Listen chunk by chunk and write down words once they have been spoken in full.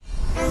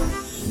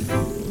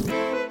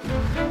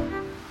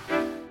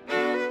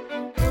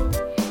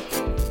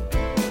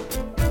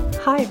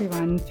Hi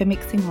everyone, for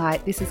Mixing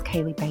Light, this is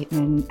Kaylee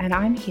Bateman and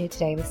I'm here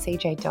today with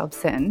CJ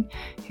Dobson,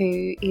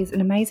 who is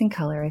an amazing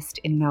colorist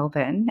in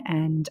Melbourne,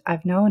 and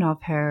I've known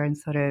of her and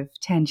sort of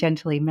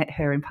tangentially met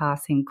her in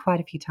passing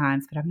quite a few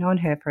times, but I've known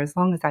her for as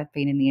long as I've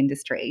been in the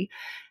industry.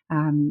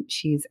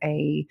 She's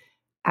a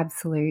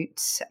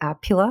absolute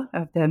pillar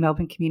of the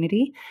Melbourne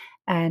community,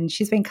 and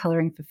she's been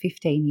colouring for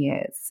 15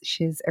 years.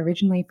 She's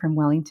originally from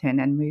Wellington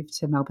and moved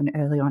to Melbourne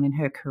early on in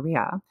her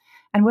career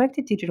and worked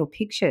at Digital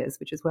Pictures,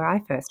 which is where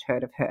I first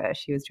heard of her.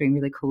 She was doing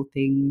really cool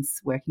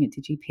things, working at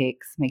DigiPix,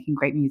 making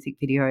great music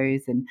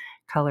videos and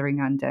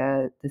colouring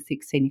under the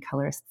 6 senior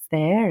colourists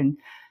there, and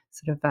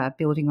sort of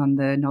building on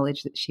the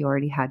knowledge that she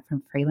already had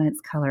from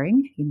freelance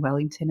colouring in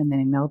Wellington and then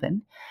in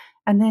Melbourne.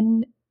 And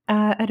then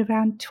at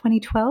around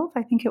 2012,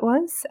 I think it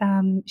was,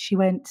 she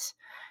went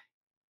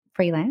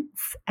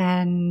freelance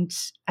and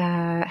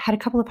had a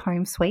couple of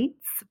home suites,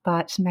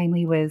 but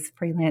mainly was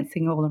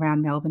freelancing all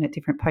around Melbourne at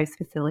different post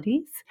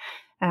facilities.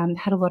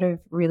 Had a lot of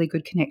really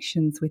good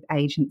connections with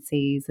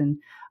agencies, and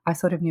I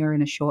sort of knew her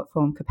in a short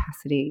form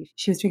capacity.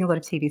 She was doing a lot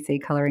of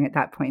TVC colouring at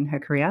that point in her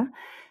career.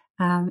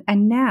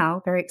 And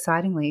now, very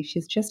excitingly,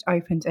 she's just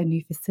opened a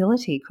new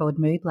facility called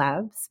Mood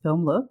Labs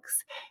Film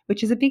Looks,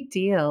 which is a big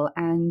deal,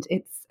 and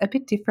it's a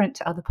bit different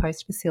to other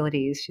post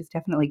facilities. She's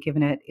definitely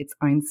given it its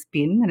own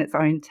spin and its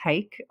own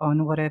take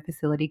on what a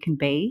facility can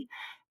be.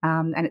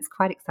 And it's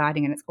quite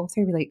exciting, and it's also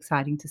really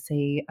exciting to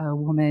see a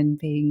woman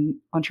being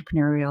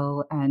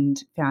entrepreneurial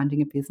and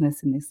founding a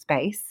business in this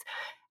space,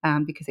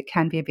 because it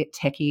can be a bit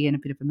techie and a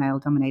bit of a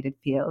male-dominated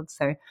field.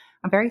 So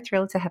I'm very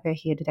thrilled to have her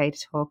here today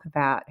to talk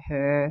about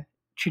her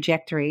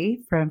trajectory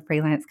from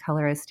freelance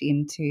colorist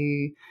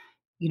into,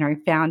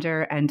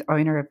 founder and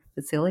owner of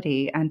the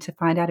facility, and to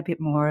find out a bit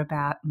more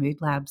about Mood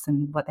Labs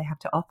and what they have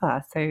to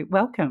offer. So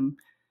welcome.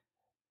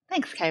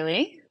 Thanks,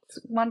 Kaylee. It's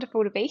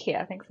wonderful to be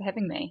here. Thanks for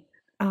having me.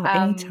 Oh,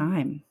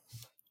 anytime.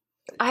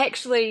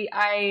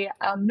 I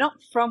am not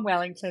from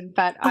Wellington,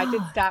 but I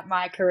did start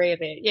my career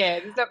there. Yeah,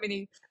 there's not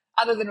many,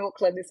 other than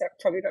Auckland, there's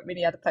probably not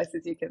many other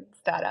places you can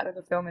start out in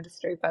the film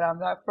industry, but I'm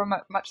from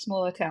a much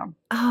smaller town.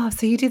 Oh,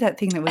 so you do that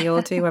thing that we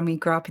all do when we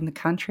grow up in the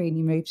country and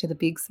you move to the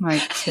big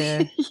smoke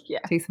to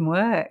do some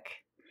work.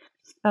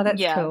 Oh,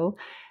 that's cool.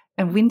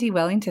 And windy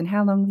Wellington,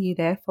 how long were you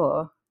there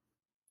for?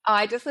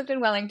 I just lived in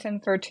Wellington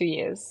for 2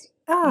 years.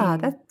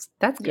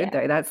 That's good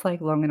though. That's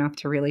like long enough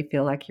to really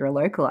feel like you're a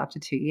local after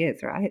 2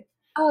 years, right?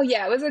 Oh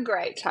yeah, it was a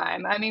great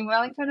time. I mean,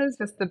 Wellington is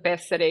just the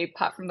best city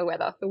apart from the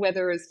weather. The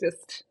weather is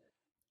just,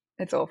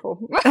 it's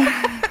awful.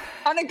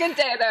 On a good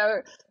day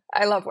though,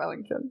 I love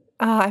Wellington.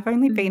 I've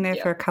only been there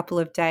for a couple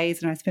of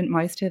days, and I spent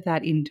most of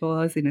that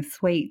indoors in a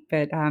suite,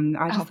 but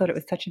I just thought it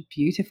was such a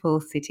beautiful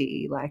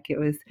city. Like, it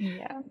was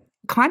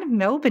kind of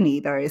Melbourne-y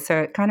though,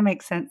 so it kind of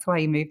makes sense why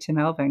you moved to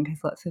Melbourne,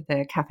 because lots of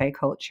the cafe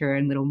culture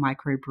and little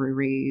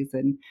microbreweries,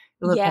 and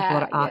it looks like a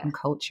lot of art and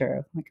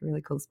culture, like a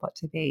really cool spot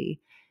to be.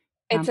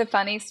 It's a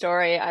funny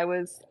story. I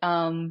was,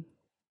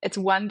 it's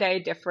one day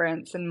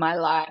difference in my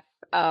life,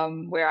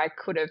 where I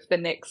could have, the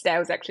next day I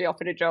was actually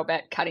offered a job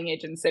at Cutting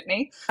Edge in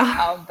Sydney.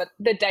 But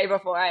the day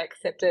before I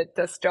accepted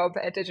this job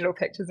at Digital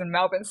Pictures in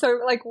Melbourne.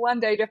 So like one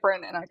day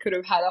different, and I could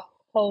have had a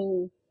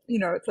whole,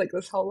 it's like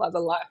this whole other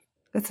life.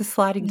 It's a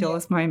sliding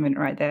doors moment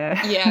right there.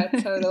 Yeah,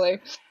 totally.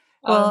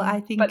 Well,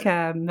 I think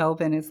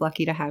Melbourne is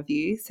lucky to have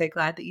you. So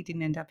glad that you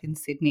didn't end up in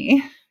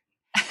Sydney.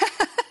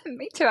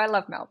 Me too. I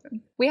love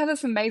Melbourne. We have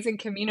this amazing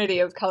community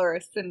of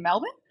colorists in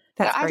Melbourne.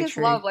 That's I very just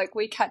true. love, like,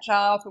 we catch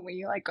up and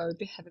we like go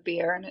have a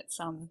beer, and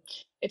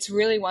it's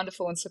really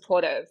wonderful and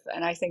supportive.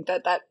 And I think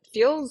that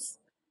feels,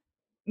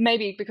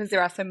 maybe because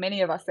there are so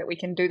many of us, that we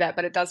can do that,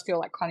 but it does feel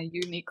like kind of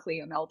uniquely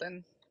a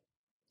Melbourne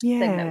thing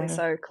that we're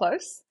so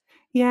close.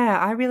 Yeah,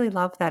 I really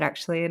love that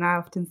actually, and I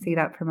often see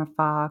that from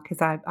afar, because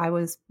I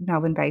was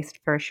Melbourne-based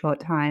for a short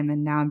time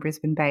and now I'm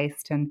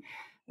Brisbane-based, and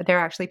there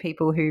are actually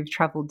people who've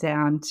travelled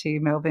down to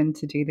Melbourne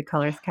to do the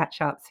Colourist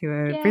catch-ups who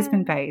are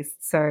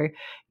Brisbane-based. So,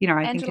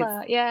 I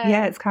Angela, think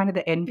it's kind of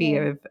the envy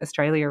of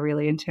Australia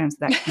really in terms of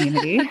that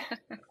community.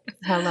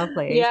 How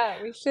lovely.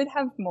 Yeah, we should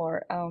have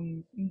more,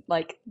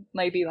 like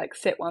maybe like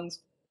set ones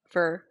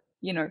for,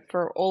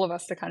 for all of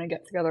us to kind of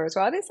get together as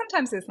well.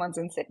 Sometimes there's ones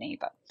in Sydney,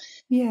 but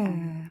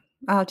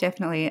oh,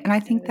 definitely. And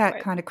I think that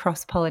kind of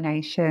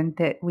cross-pollination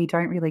that we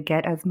don't really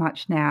get as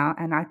much now,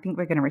 and I think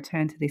we're going to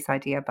return to this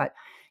idea, but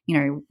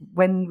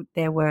when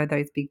there were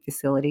those big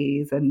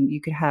facilities and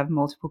you could have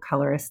multiple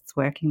colorists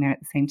working there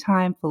at the same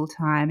time, full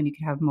time, and you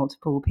could have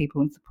multiple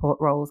people in support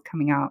roles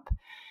coming up,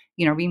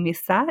 we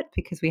miss that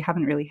because we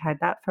haven't really had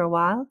that for a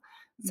while.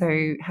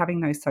 So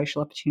having those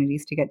social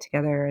opportunities to get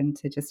together and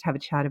to just have a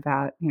chat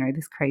about,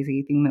 this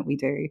crazy thing that we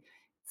do,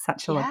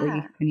 such a lovely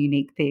and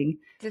unique thing.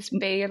 Just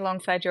be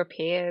alongside your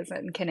peers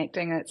and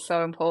connecting. It's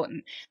so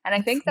important. And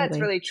I think that's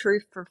really true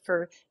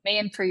for me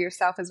and for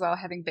yourself as well,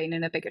 having been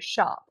in a bigger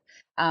shop.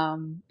 I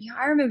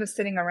remember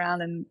sitting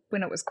around, and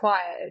when it was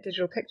quiet at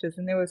Digital Pictures,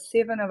 and there were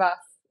 7 of us.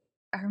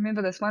 I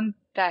remember this one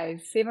day,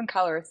 7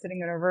 colorists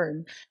sitting in a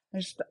room.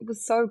 It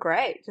was so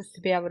great just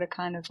to be able to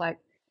kind of like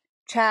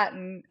chat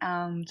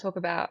and talk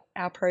about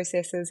our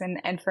processes,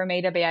 and for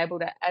me to be able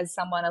to, as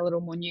someone a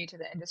little more new to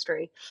the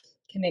industry,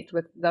 connect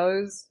with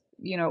those,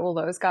 all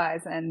those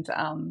guys and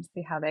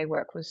see how they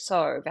work was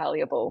so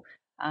valuable.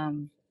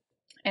 Um,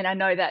 and I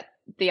know that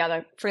the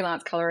other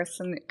freelance colorists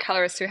and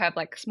colorists who have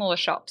like smaller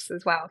shops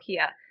as well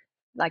here,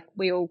 like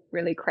we all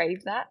really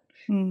crave that.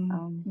 So that's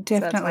why we do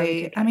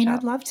Definitely. I catch mean, I'd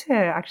up. love to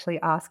actually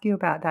ask you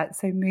about that.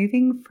 So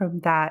moving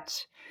from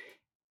that,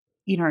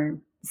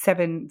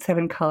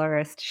 seven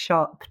colorist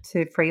shop to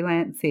Yeah.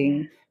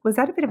 freelancing, was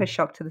that a bit of a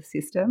shock to the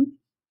system?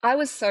 I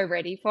was so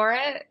ready for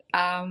it.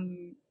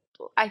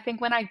 I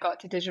think when I got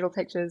to digital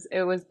pictures,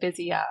 it was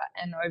busier,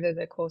 and over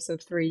the course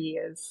of 3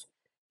 years,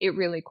 it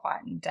really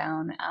quietened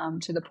down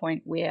to the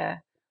point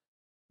where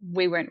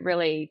we weren't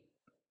really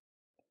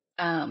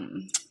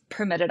um,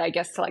 permitted, I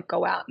guess, to like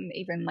go out and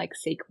even like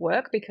seek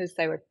work because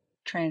they were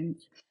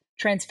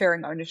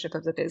transferring ownership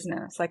of the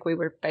business. Like we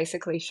were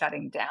basically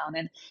shutting down,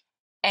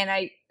 and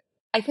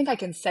I think I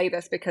can say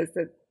this because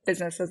the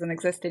business doesn't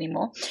exist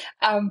anymore.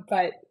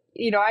 But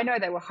I know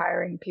they were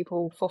hiring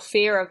people for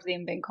fear of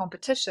them being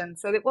competition.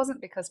 So it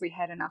wasn't because we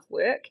had enough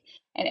work.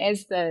 And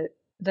as the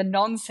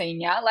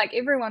non-senior, like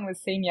everyone was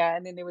senior,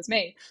 and then there was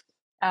me.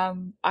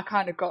 I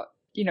kind of got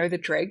the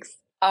dregs.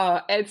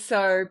 And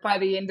so by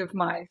the end of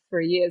my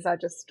 3 years,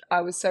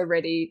 I was so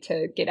ready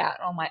to get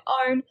out on my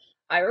own.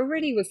 I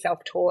already was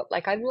self-taught.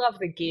 Like I love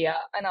the gear,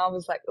 and I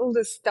was like, all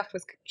this stuff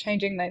was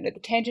changing. The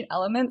tangent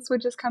elements were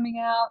just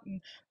coming out,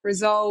 and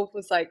Resolve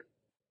was like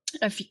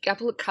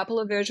couple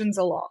of versions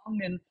along,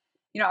 and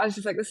I was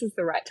just like, this is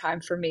the right time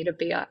for me to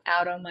be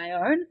out on my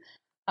own.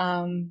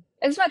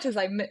 As much as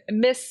I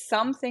miss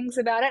some things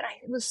about it,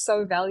 it was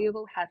so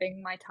valuable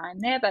having my time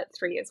there. But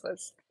 3 years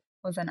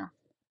was enough.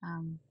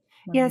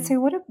 More Yeah, than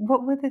enough. so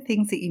what were the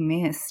things that you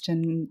missed,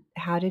 and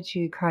how did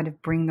you kind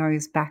of bring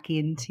those back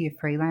into your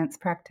freelance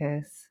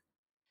practice?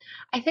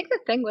 I think the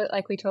thing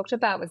like we talked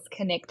about was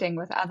connecting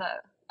with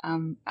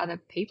other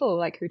people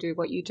like who do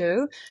what you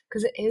do,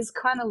 because it is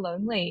kind of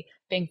lonely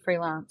being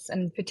freelance.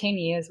 And for 10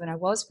 years when I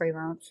was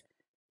freelance,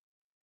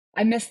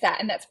 I missed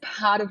that, and that's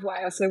part of why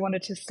I also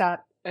wanted to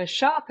start a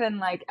shop and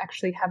like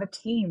actually have a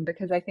team,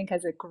 because I think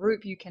as a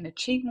group you can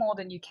achieve more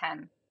than you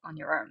can on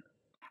your own.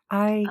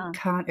 I Um,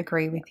 can't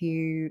agree yeah. with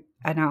you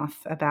enough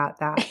about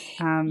that.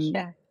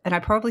 Yeah. And I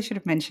probably should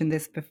have mentioned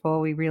this before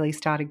we really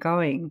started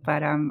going,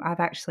 but I've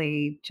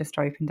actually just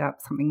opened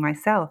up something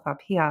myself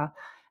up here,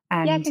 Yeah,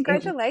 and it.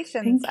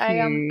 congratulations. Thank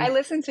I you.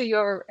 listened to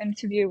your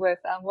interview with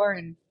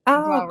Warren as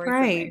Oh, well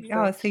recently. great. So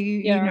Oh, so you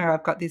yeah, know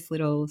I've got this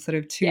little sort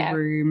of yeah.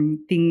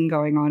 two-room thing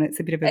going on.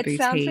 It's a bit of a It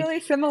sounds boutique. really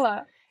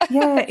similar.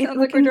 Yeah, It sounds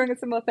like we're doing a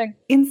similar thing.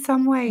 in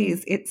some Mm.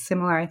 ways, it's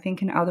similar. I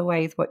think in other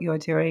ways, what you're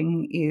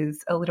doing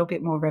is a little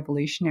bit more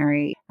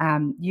revolutionary.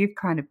 You've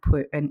kind of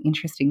put an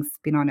interesting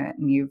spin on it,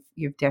 and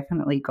you've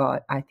definitely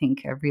got, I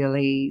think, a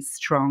really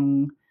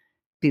strong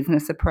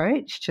business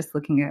approach, just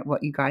looking at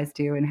what you guys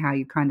do and how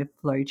you kind of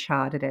flow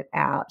charted it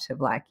out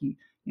of like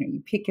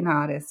you pick an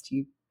artist,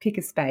 you pick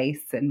a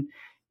space, and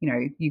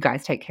you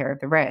guys take care of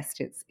the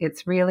rest.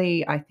 It's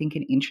really, I think,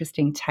 an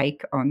interesting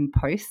take on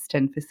post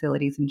and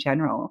facilities in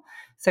general.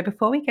 So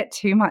before we get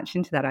too much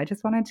into that, I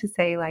just wanted to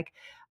say, like,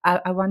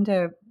 I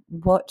wonder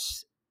what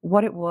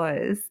it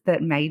was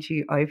that made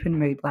you open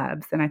Mood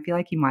Labs, and I feel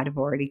like you might have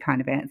already kind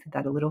of answered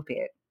that a little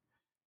bit.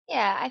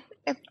 Yeah, I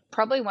think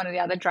probably one of the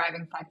other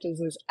driving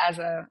factors is as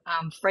a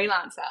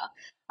freelancer,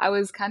 I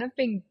was kind of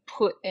being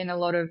put in a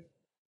lot of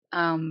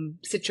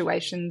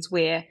situations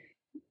where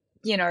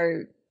you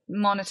know,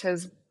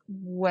 monitors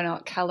were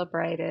not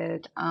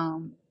calibrated.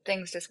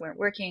 Things just weren't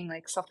working.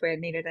 Like software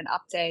needed an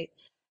update,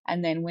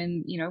 and then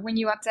when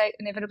you update,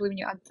 inevitably when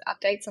you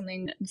update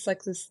something, it's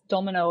like this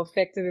domino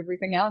effect of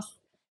everything else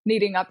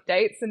needing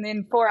updates, and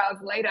then 4 hours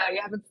later you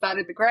haven't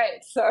started the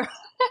grade. So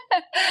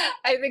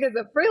I think as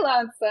a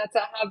freelancer to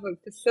have a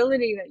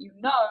facility that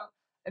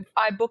if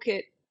I book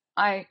it,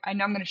 I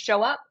know I'm going to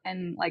show up,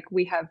 and like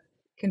we have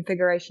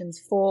configurations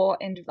for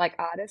and like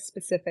artist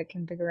specific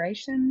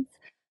configurations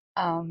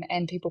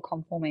and people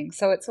conforming.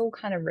 So it's all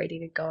kind of ready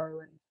to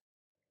go,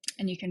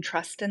 and you can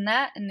trust in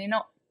that, and you're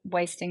not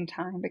wasting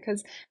time,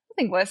 because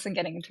nothing worse than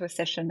getting into a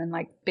session and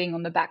like being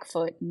on the back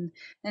foot, and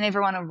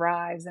everyone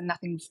arrives and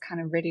nothing's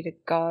kind of ready to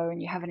go,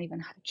 and you haven't even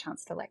had a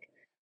chance to like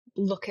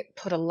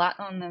put a LUT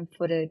on the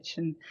footage.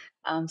 And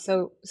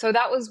so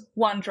that was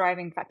one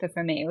driving factor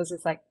for me. It was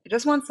just like I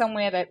just want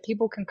somewhere that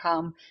people can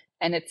come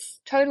and it's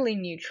totally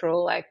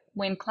neutral. Like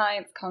when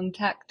clients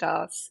contact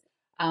us,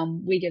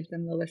 we give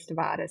them the list of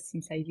artists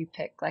and say you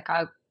pick. Like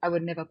I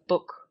would never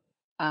book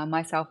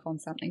myself on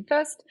something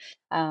first.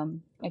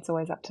 It's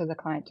always up to the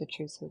client to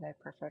choose who they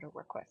prefer to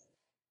work with.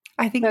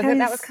 I think So that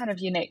that was is kind of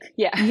unique.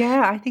 Yeah.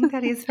 Yeah, I think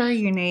that is very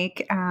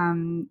unique.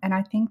 And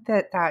I think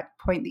that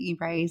point that you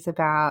raise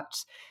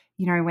about,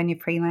 when you're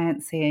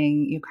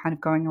freelancing, you're kind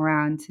of going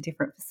around to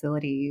different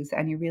facilities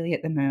and you're really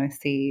at the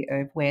mercy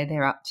of where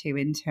they're up to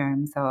in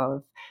terms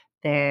of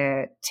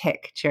their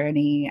tech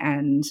journey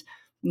and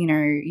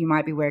you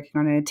might be working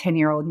on a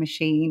 10-year-old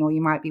machine, or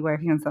you might be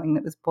working on something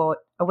that was bought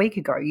a week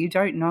ago. You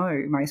don't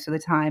know most of the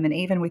time. And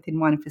even within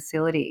one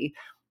facility,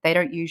 they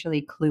don't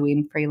usually clue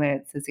in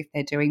freelancers if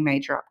they're doing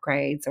major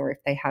upgrades or if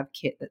they have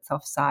kit that's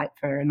off site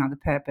for another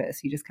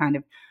purpose. You just kind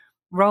of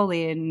roll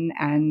in,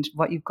 and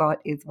what you've got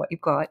is what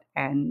you've got.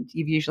 And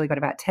you've usually got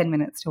about 10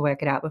 minutes to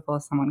work it out before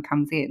someone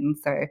comes in.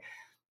 So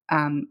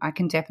I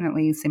can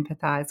definitely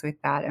sympathise with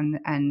that,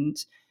 and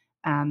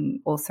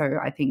also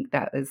I think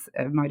that was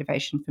a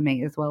motivation for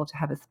me as well to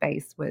have a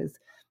space. Was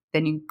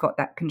then you've got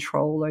that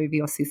control over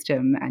your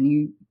system,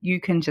 and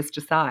you can just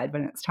decide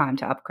when it's time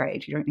to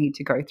upgrade. You don't need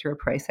to go through a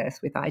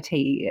process with IT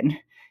and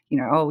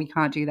oh, we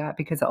can't do that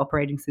because the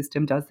operating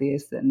system does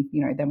this, and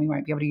then we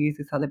won't be able to use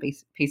this other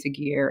piece of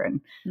gear, and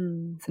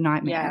it's a Yeah.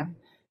 nightmare.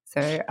 So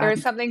There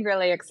is something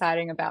really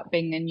exciting about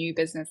being a new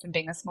business and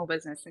being a small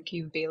business, and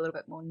you can be a little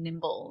bit more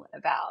nimble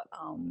about,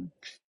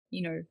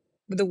 you know,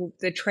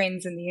 the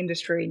trends in the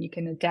industry, and you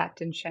can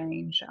adapt and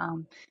change.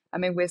 I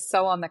mean, we're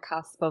so on the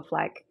cusp of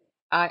like,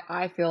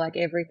 I feel like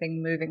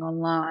everything moving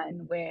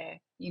online, where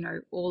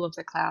all of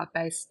the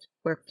cloud-based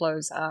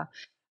workflows are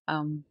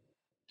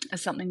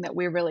something that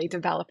we're really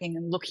developing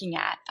and looking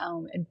at,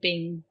 and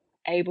being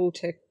able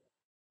to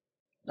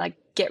like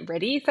get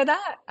ready for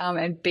that,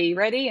 and be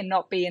ready and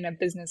not be in a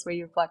business where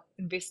you've like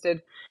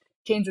invested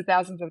tens of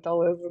thousands of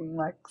dollars in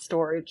like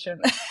storage and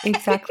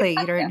Exactly.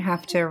 You don't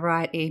have to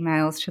write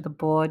emails to the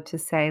board to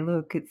say,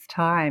 look, it's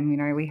time,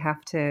 we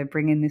have to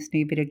bring in this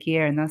new bit of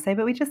gear. And they'll say,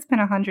 but we just spent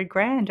 100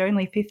 grand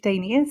only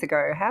 15 years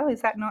ago. How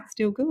is that not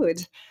still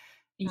good?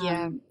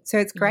 yeah, So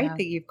it's great yeah,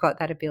 that you've got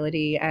that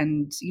ability,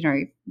 and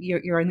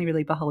you're only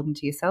really beholden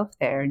to yourself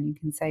there, and you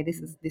can say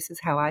this is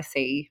how I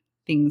see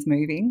things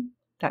moving.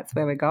 That's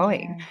where we're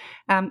going.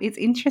 yeah. It's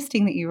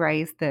interesting that you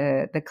raised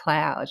the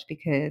cloud,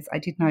 because I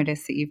did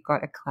notice that you've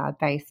got a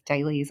cloud-based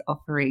dailies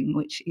offering,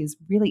 which is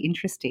really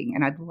interesting,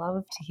 and I'd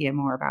love to hear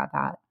more about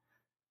that.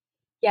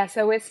 Yeah,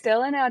 so we're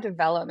still in our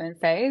development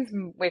phase.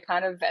 We're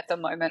kind of at the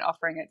moment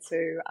offering it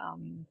to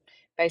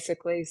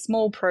basically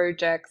small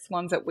projects,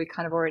 ones that we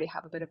kind of already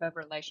have a bit of a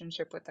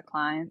relationship with the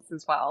clients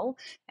as well,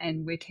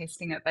 and we're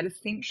testing it. But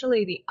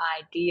essentially, the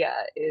idea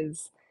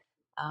is,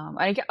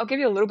 I'll give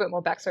you a little bit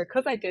more backstory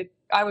because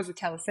I was a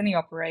telecine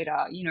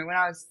operator. When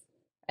I was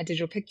at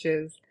Digital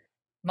Pictures,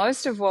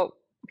 most of what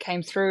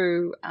came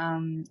through,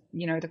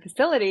 the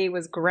facility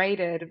was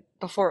graded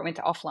before it went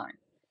to offline.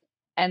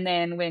 And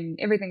then when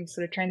everything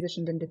sort of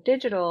transitioned into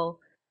digital,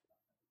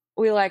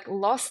 we like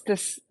lost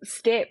this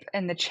step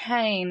in the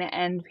chain,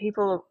 and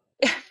people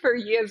for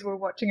years were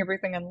watching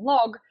everything in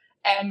log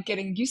and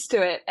getting used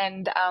to it.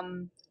 And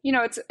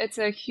it's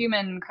a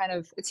human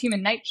it's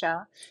human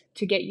nature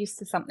to get used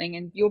to something,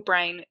 and your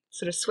brain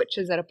sort of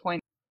switches at a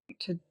point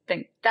to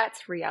think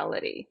that's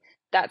reality.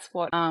 That's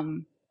what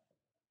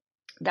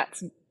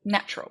that's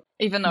natural,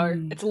 even though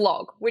Mm, it's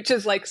log, which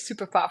is like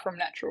super far from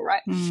natural,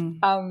 right? mm,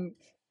 Um,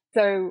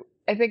 so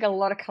I think a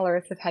lot of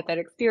colorists have had that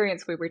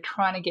experience where we're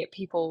trying to get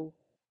people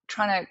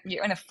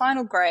you're in a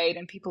final grade,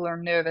 and people are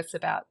nervous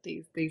about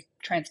these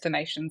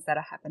transformations that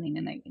are happening,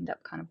 and they end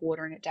up kind of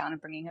watering it down and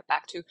bringing it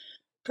back to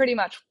pretty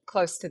much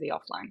close to the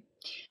offline.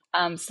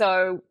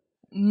 So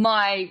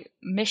my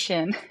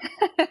mission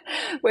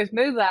with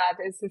Move Lab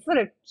is to sort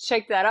of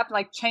shake that up,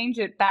 like change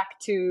it back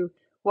to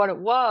what it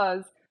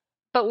was.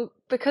 But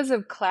because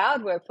of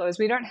cloud workflows,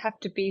 we don't have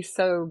to be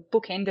so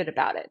bookended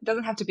about it. It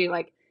doesn't have to be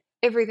like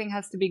everything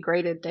has to be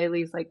graded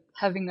daily. It's like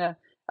having a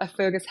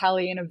Fergus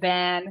Halley in a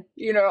van,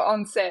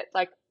 on set.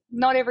 Like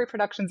not every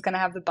production is going to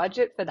have the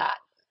budget for that.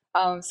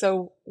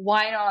 So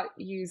why not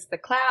use the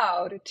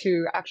cloud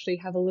to actually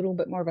have a little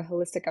bit more of a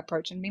holistic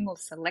approach and be more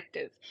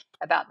selective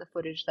about the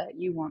footage that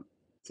you want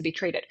to be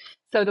treated?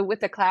 So with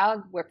the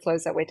cloud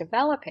workflows that we're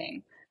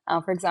developing,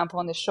 for example,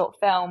 on the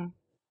short film,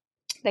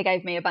 they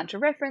gave me a bunch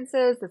of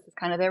references. This is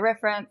kind of their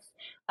reference.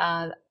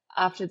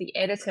 After the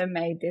editor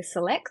made their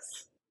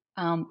selects,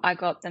 I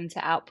got them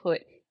to output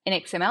an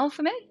XML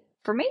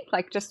for me,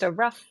 like just a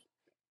rough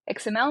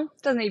XML.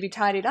 It doesn't need to be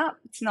tidied up.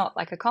 It's not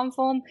like a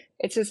conform.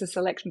 It's just a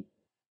selection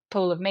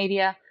pool of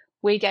media.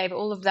 We gave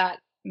all of that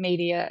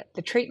media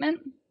the treatment,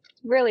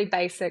 really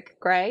basic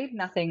grade,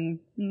 nothing,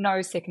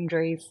 no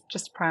secondaries,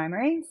 just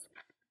primaries.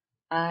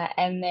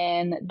 And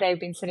then they've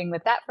been sitting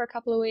with that for a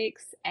couple of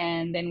weeks,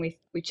 and then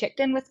we checked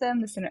in with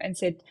them and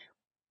said,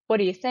 what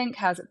do you think?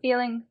 How's it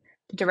feeling?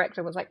 The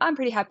director was like, I'm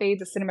pretty happy.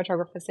 The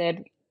cinematographer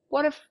said,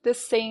 what if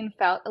this scene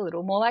felt a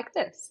little more like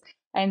this?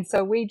 And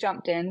so we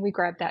jumped in, we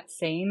grabbed that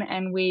scene,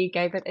 and we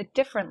gave it a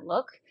different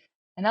look,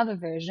 another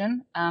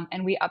version,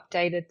 and we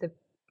updated the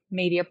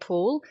media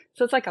pool.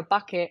 So it's like a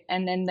bucket,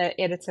 and then the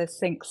editor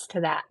syncs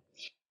to that.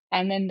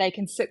 And then they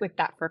can sit with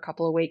that for a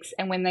couple of weeks.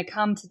 And when they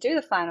come to do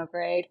the final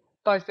grade,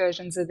 both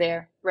versions are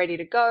there, ready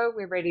to go.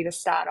 We're ready to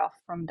start off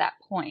from that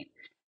point.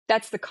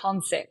 That's the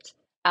concept.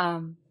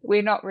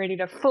 We're not ready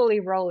to fully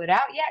roll it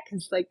out yet,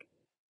 because like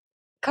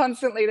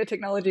constantly the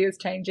technology is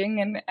changing,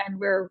 and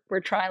we're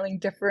trialing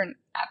different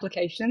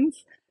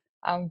applications,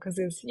 because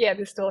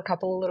there's still a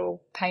couple of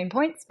little pain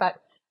points,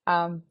 but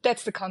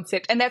That's the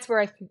concept, and that's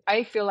where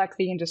I feel like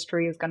the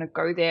industry is going to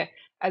go there.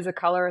 As a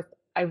colorist,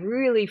 I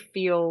really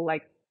feel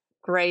like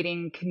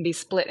grading can be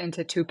split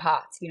into two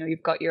parts. You know,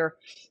 you've got your,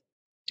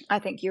 I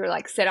think your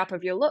like setup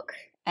of your look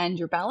and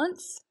your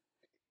balance,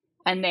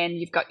 and then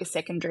you've got your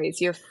secondaries,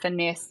 your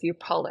finesse, your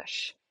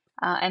polish,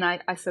 and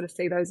I sort of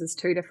see those as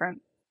two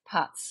different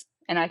parts.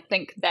 And I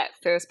think that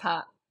first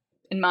part,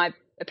 in my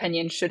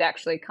opinion, should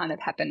actually kind of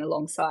happen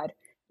alongside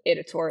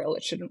editorial.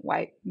 It shouldn't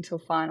wait until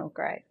final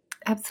grade.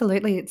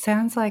 Absolutely. It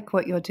sounds like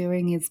what you're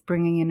doing is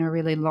bringing in a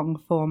really long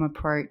form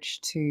approach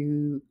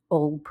to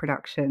all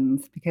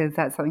productions, because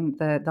that's something,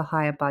 the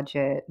higher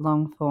budget,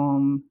 long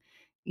form,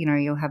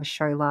 you'll have a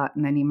show lot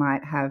and then you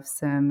might have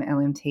some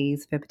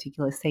LMTs for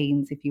particular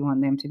scenes if you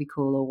want them to be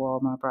cooler,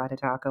 warmer, brighter,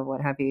 darker,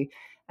 what have you.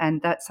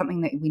 And that's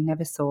something that we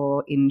never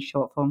saw in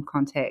short form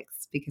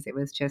context because it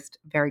was just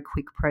a very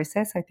quick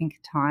process. I think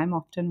time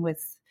often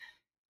was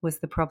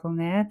the problem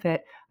there.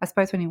 But I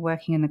suppose when you're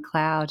working in the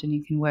cloud and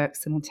you can work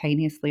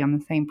simultaneously on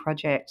the same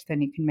project,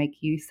 then you can make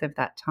use of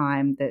that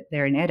time that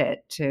they're in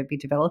edit to be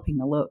developing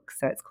the look.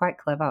 So it's quite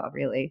clever,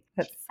 really.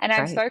 That's And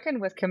I've great. spoken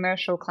with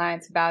commercial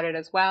clients about it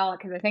as well,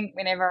 because I think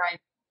whenever I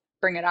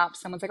bring it up,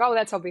 someone's like, "Oh,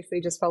 that's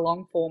obviously just for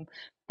long form,"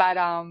 but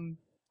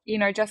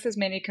just as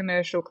many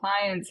commercial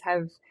clients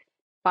have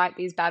fight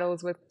these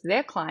battles with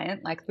their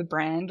client, like the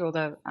brand or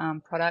the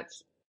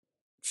product.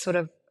 Sort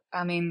of,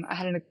 I mean, I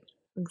had an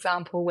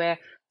example where I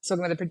was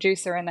talking with a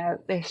producer, and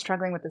they're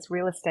struggling with this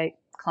real estate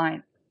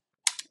client.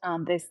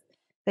 There's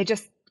They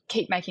just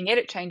keep making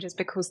edit changes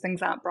because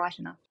things aren't bright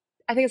enough.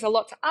 I think it's a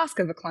lot to ask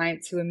of a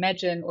client to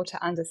imagine or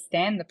to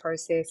understand the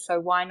process. So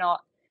why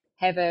not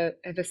have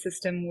a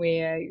system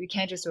where you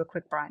can just do a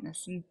quick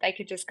brightness and they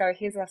could just go,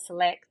 here's our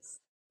selects,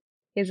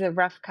 here's a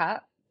rough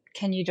cut.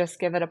 Can you just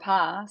give it a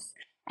pass?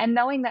 And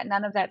knowing that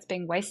none of that's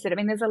being wasted. I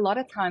mean, there's a lot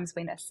of times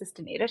when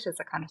assistant editors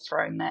are kind of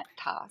thrown that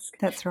task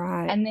That's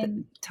right. and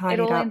then it Tidy it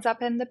all up. ends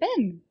up in the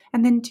bin.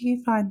 And then do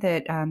you find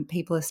that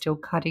people are still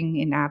cutting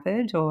in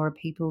Avid, or are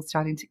people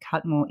starting to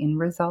cut more in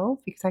Resolve?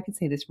 Because I could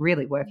see this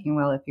really working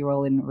well if you're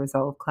all in a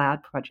Resolve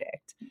Cloud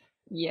project.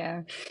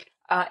 Yeah.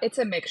 It's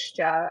a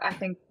mixture. I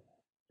think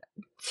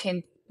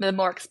the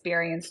more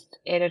experienced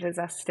editors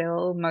are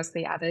still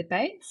mostly Avid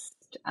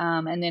based.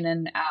 And then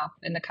in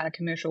the kind of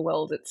commercial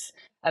world, it's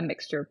a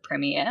mixture of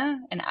Premiere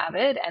and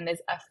Avid, and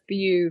there's a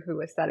few who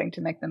are starting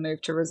to make the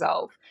move to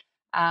Resolve.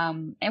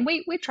 And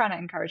we're trying to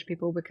encourage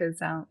people because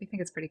we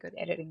think it's a pretty good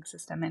editing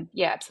system. And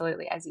yeah,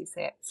 absolutely, as you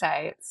say,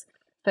 it's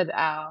for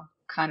our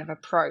kind of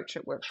approach,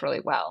 it works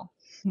really well.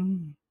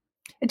 Mm.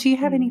 Do you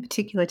have any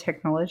particular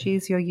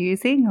technologies you're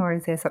using, or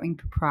is there something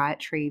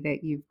proprietary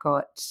that you've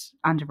got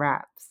under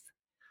wraps?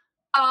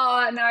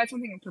 Oh, no, it's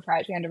something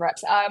proprietary under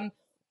wraps.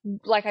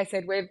 Like I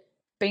said, we've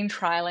been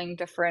trialing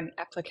different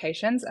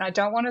applications, and I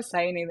don't want to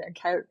say anything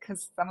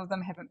because some of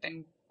them haven't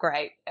been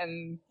great,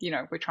 and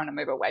we're trying to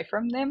move away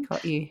from them.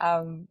 Got you.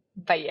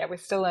 But yeah, we're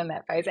still in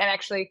that phase. And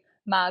actually,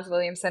 Mars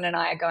Williamson and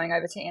I are going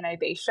over to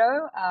NAB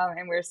show,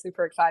 and we're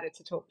super excited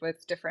to talk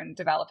with different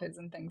developers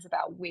and things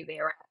about where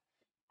they're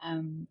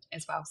at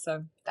as well.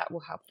 So that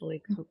will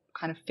hopefully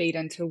kind of feed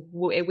into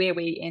where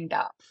we end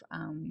up.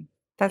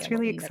 That's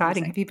really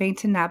exciting. Have you been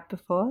to NAB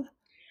before?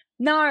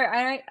 No,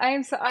 I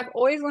am so I've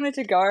always wanted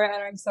to go, and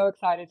I'm so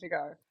excited to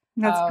go.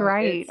 That's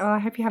great. Oh, I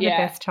hope you have the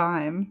best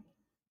time.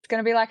 It's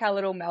going to be like our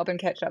little Melbourne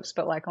catch-ups,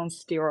 but like on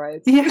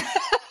steroids. Yeah,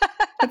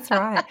 that's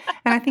right.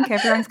 And I think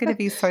everyone's going to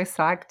be so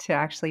psyched to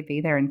actually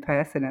be there in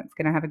person. It's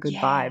going to have a good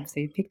vibe. So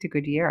you picked a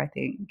good year, I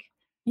think.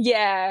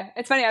 Yeah,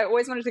 it's funny. I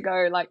always wanted to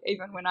go, like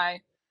even when I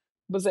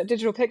was at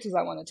Digital Pictures,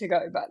 I wanted to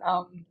go. But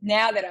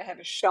now that I have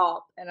a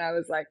shop and I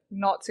was like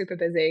not super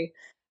busy,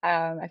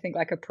 I think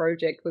like a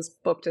project was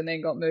booked and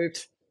then got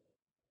moved.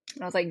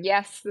 And I was like,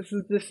 yes, this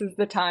is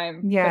the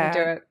time. Yeah.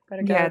 Gotta do it.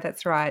 Gotta go. Yeah,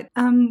 that's right.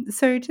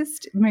 So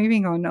just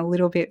moving on a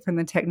little bit from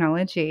the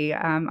technology,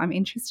 I'm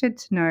interested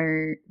to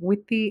know,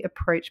 with the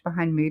approach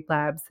behind Mood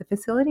Labs, the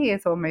facility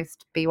is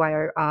almost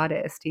BYO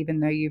artist, even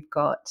though you've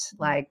got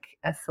like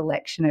a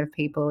selection of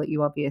people that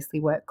you obviously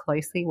work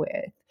closely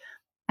with.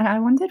 And I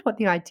wondered what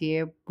the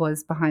idea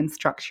was behind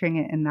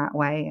structuring it in that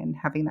way and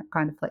having that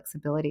kind of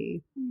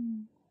flexibility.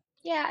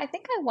 Yeah, I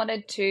think I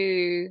wanted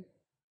to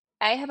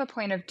have a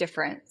point of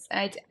difference.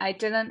 I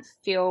didn't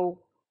feel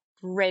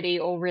ready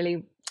or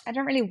really, I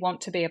don't really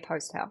want to be a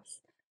post house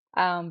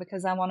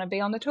because I want to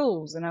be on the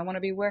tools and I want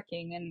to be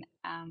working. And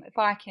if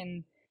I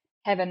can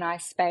have a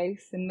nice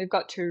space, and we've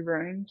got 2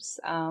 rooms,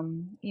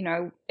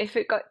 if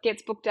it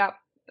gets booked up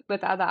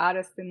with other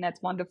artists, then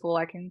that's wonderful.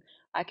 I can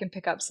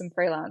pick up some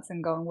freelance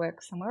and go and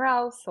work somewhere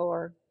else,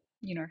 or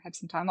have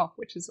some time off,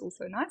 which is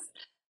also nice.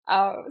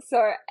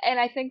 And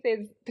I think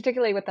there's,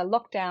 particularly with the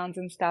lockdowns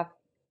and stuff,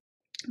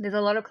 there's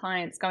a lot of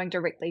clients going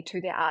directly to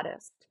their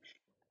artist.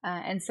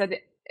 And so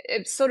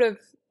it's sort of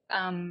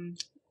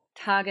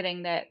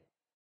targeting that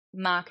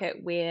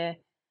market where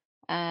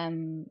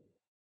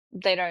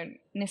they don't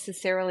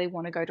necessarily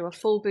want to go to a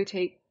full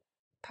boutique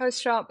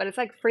post shop, but it's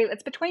like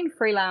it's between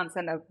freelance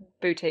and a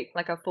boutique,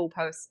 like a full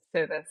post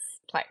service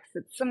place.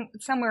 It's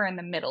somewhere in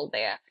the middle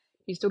there.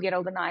 you still get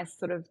all the nice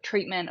sort of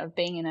treatment of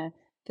being in a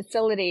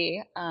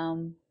facility,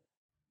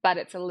 but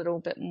it's a little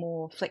bit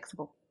more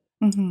flexible.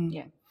 Mm-hmm.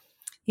 Yeah.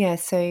 Yeah,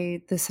 so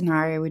the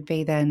scenario would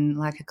be then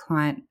like a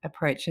client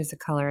approaches a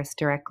colorist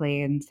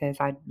directly and says,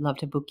 I'd love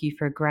to book you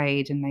for a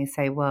grade. And they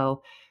say,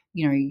 well,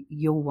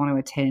 you'll want to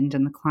attend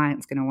and the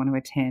client's going to want to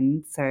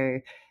attend. So,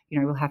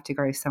 we'll have to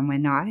go somewhere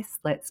nice.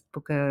 Let's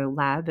book a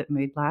lab at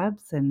Mood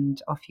Labs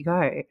and off you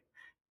go.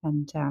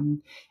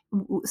 And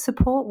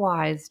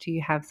support-wise, do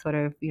you have sort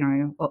of,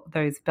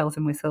 those bells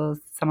and whistles,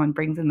 someone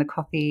brings in the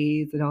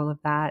coffees and all of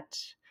that?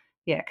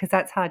 Yeah, because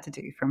that's hard to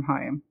do from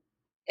home.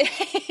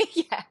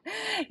 Yeah,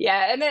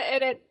 yeah, and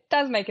it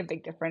does make a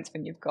big difference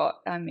when you've got.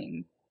 I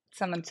mean,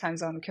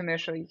 sometimes on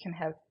commercial you can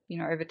have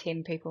over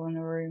 10 people in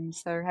a room,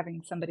 so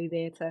having somebody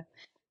there to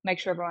make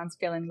sure everyone's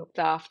feeling looked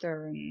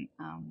after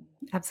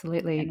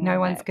Absolutely. and all No of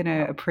one's that going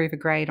to help. approve a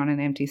grade on an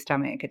empty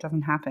stomach. It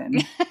doesn't happen.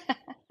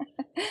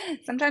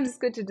 Sometimes it's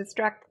good to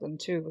distract them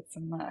too with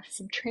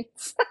some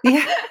treats.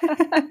 Yeah.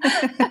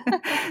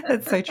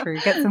 That's so true.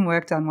 Get some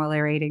work done while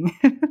they're eating.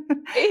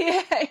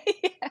 Yeah,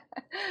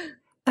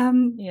 yeah,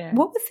 yeah.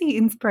 What was the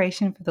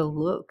inspiration for the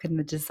look and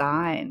the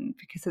design?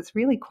 Because it's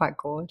really quite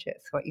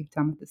gorgeous what you've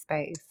done with the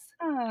space.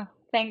 Oh,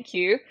 thank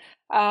you.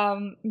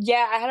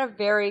 Yeah, I had a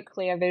very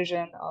clear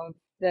vision of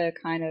the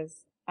kind of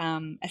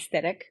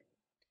aesthetic.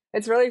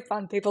 It's really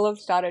fun. People have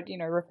started,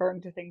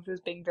 referring to things as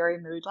being very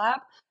mood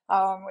lab,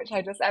 which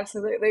I just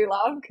absolutely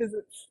love because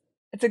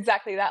it's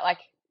exactly that. Like,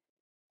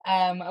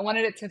 I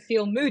wanted it to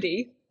feel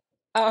moody,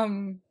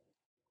 um,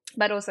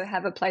 but also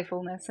have a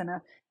playfulness and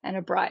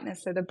a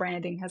brightness. So the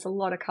branding has a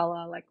lot of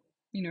color. Like,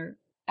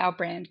 our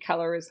brand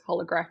color is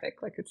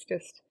holographic. Like it's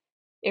just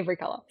every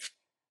color.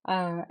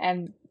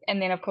 And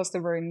then of course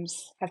the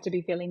rooms have to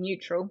be fairly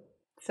neutral.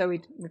 So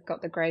we've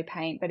got the grey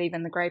paint, but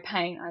even the grey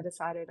paint, I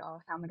decided,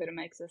 oh, how am I going to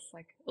make this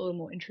like a little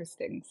more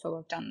interesting? So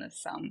I've done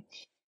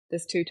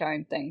this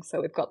two-tone thing.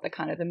 So we've got the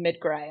kind of the mid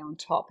grey on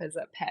top as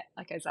a pet,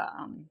 like as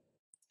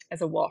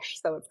a wash.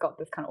 So it's got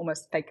this kind of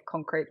almost fake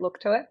concrete look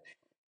to it.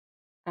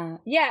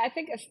 Yeah, I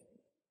think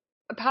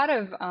a part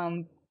of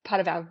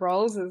our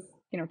roles as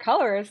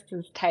colorists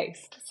is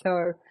taste.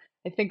 So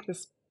I think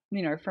this,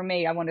 for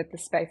me, I wanted the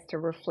space to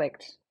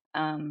reflect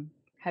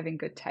having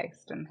good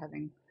taste and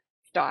having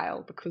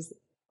style because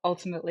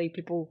ultimately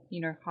people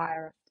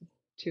hire us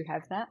to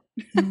have that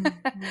Mm.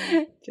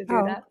 to do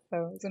Oh, that.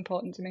 So it's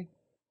important to me.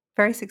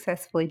 very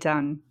successfully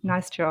done.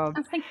 Nice job.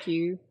 Oh, thank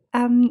you.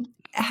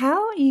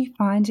 How are you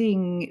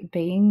finding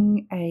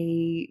being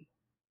a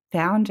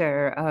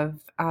founder of,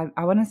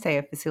 I want to say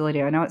a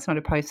facility. I know it's not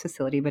a post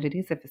facility, but it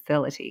is a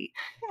facility,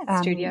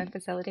 Yeah, studio um, a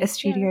facility. Yeah.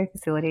 studio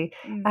facility.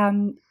 Mm.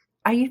 Um,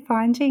 are you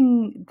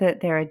finding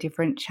that there are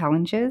different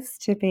challenges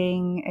to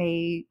being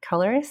a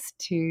colorist,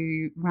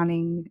 to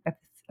running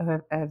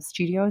a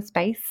studio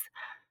space?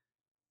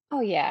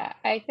 Oh yeah,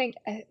 I think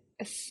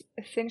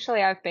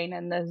essentially I've been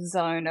in the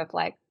zone of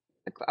like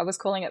I was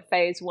calling it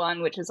phase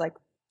one, which is like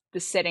the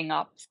setting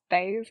up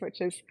phase,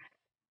 which is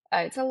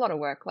it's a lot of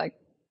work, like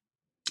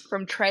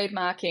from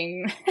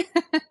trademarking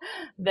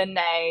the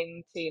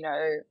name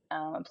to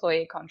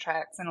employee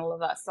contracts and all of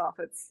that stuff.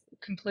 It's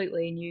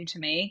completely new to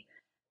me,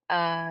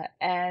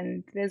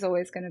 and there's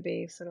always going to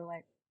be sort of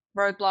like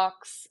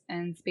roadblocks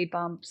and speed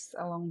bumps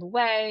along the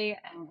way,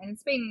 and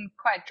it's been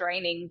quite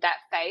draining that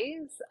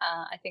phase.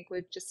 I think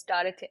we've just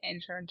started to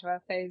enter into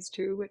our phase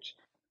two, which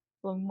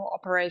will more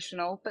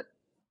operational, but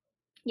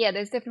yeah,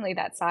 there's definitely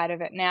that side of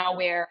it now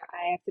where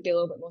I have to be a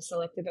little bit more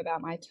selective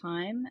about my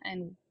time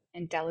and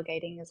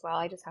delegating as well.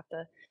 I just have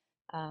to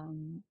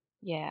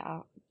yeah,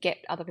 get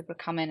other people to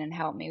come in and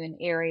help me in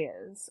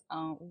areas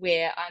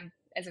where I'm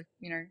as a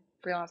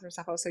freelancer and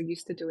stuff also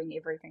used to doing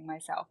everything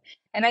myself.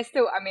 And I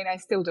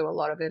still do a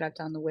lot of it. I've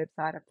done the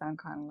website. I've done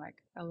kind of like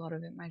a lot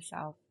of it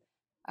myself.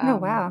 Oh,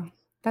 Um, wow.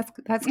 That's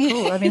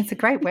cool. I mean, it's a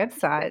great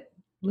website.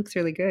 Looks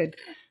really good.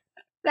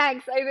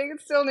 Thanks. I think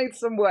it still needs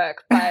some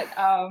work, but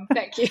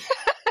thank you.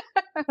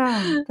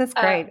 Oh, that's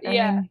great. I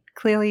Yeah, mean,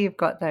 clearly you've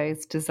got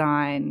those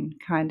design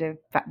kind of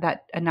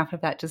that enough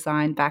of that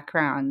design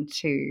background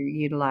to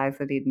utilize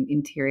it in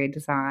interior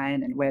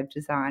design and web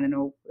design and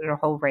a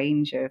whole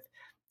range of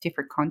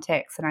different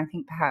contexts. And I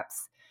think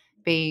perhaps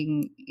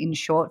being in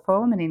short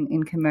form and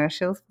in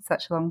commercials for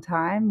such a long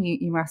time,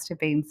 you must have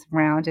been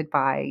surrounded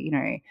by,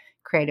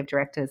 creative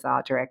directors,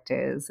 art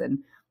directors, and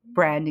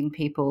branding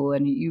people,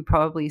 and you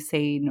probably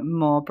seen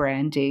more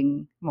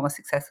branding, more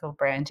successful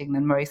branding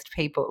than most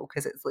people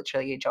because it's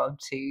literally your job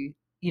to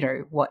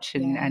watch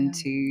and yeah.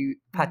 to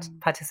Mm.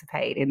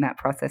 participate in that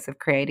process of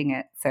creating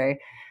it. So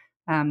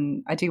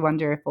I do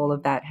wonder if all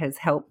of that has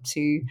helped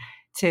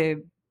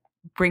to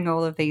bring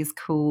all of these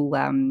cool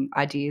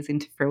ideas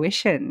into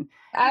fruition.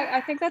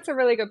 I think that's a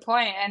really good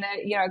point. And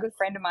a good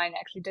friend of mine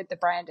actually did the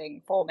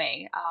branding for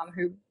me,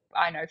 who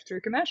I know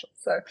through commercials.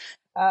 So,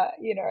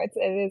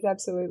 it is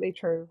absolutely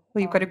true.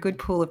 Well, you've got a good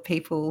pool of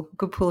people,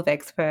 good pool of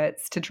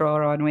experts to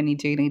draw on when you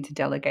do need to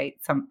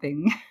delegate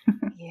something.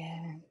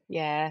 Yeah,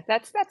 yeah,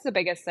 that's the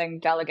biggest thing,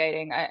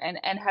 delegating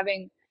and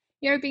having,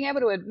 being able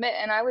to admit,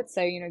 and I would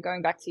say,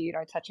 going back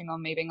to, touching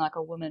on me being like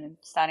a woman and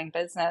starting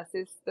business,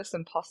 is this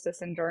imposter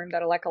syndrome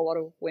that like a lot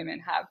of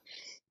women have.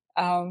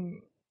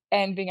 Um,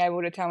 and being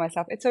able to tell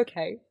myself it's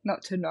okay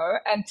not to know,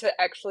 and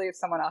to actually, if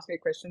someone asks me a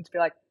question, to be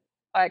like,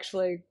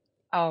 actually,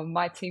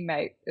 my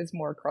teammate is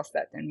more across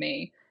that than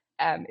me,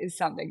 is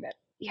something that,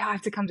 yeah, I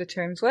have to come to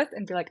terms with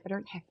and be like, I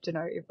don't have to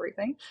know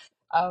everything.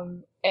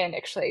 And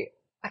actually,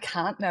 I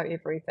can't know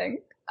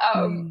everything.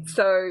 Mm.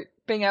 So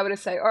being able to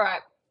say, all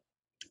right,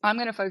 I'm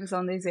going to focus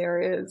on these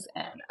areas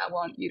and I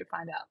want you to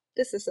find out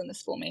this, and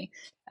this for me.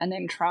 And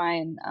then try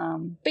and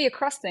be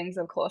across things,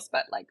 of course,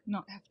 but like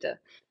not have to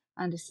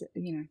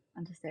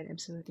understand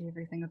absolutely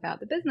everything about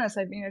the business.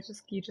 I mean,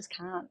 you just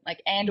can't,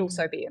 like, and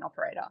also Mm. be an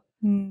operator.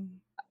 Mm.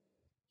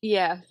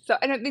 Yeah. So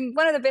I don't mean,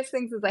 one of the best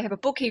things is I have a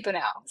bookkeeper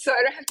now, so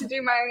I don't have to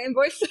do my own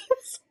invoices.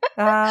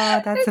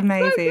 Ah, that's It's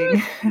so good.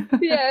 amazing.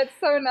 Yeah, it's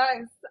so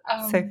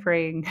nice. So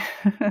freeing.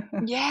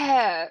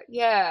 Yeah,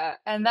 yeah,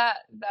 and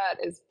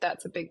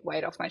that's a big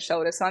weight off my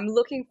shoulder. So I'm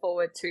looking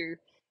forward to,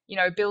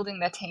 building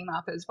the team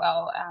up as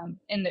well.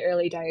 In the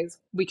early days,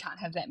 we can't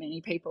have that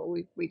many people.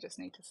 We just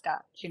need to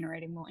start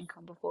generating more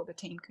income before the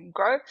team can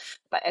grow.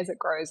 But as it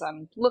grows,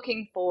 I'm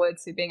looking forward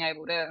to being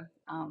able to,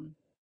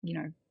 you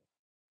know,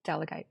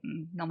 delegate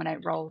and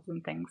nominate roles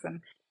and things,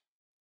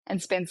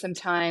 and spend some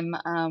time.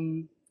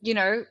 I'm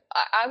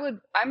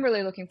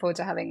really looking forward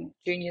to having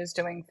juniors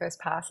doing first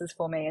passes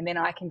for me, and then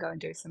I can go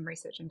and do some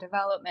research and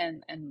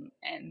development, and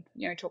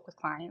talk with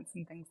clients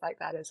and things like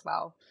that as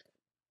well.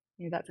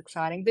 Yeah, that's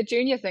exciting. The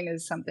junior thing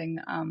is something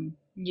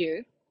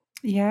new,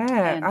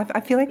 Yeah, and I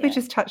feel like we yeah,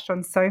 just touched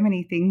on so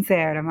many things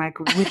there, and I'm like,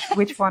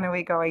 which one are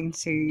we going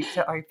to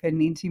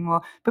open into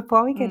more?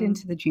 Before we get mm,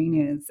 into the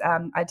juniors,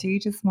 I do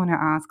just want to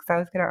ask, because I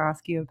was going to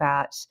ask you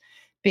about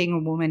being a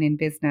woman in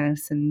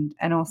business and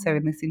also mm,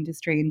 in this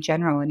industry in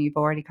general, and you've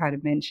already kind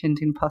of mentioned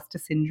imposter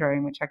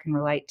syndrome, which I can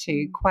relate to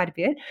mm, quite a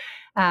bit.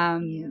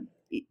 yeah.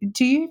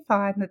 Do you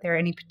find that there are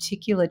any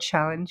particular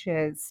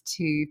challenges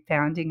to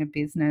founding a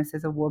business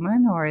as a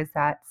woman, or is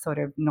that sort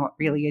of not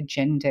really a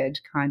gendered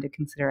kind of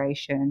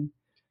consideration?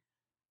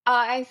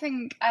 I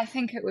think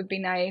it would be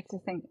naive to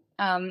think,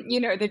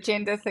 the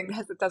gender thing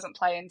doesn't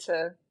play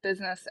into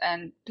business,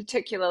 and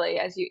particularly,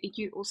 as you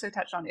also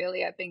touched on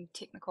earlier, being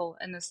technical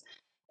in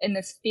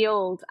this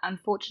field.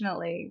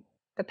 Unfortunately,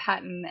 the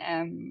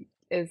pattern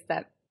is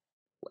that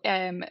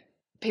um,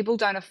 people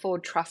don't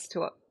afford trust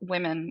to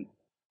women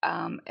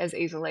as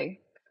easily.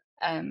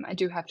 I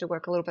do have to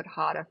work a little bit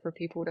harder for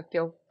people to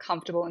feel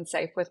comfortable and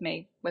safe with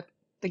me with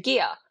the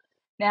gear.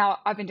 Now,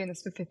 I've been doing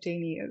this for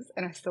 15 years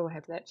and I still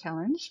have that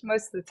challenge.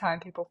 Most of the time,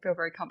 people feel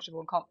very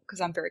comfortable because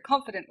I'm very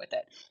confident with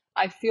it.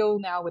 I feel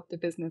now with the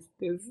business,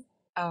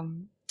 I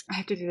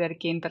have to do that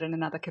again, but in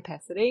another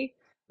capacity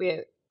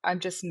where I'm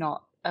just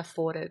not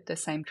afforded the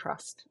same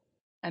trust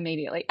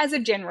immediately as a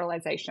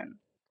generalization.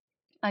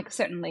 Like,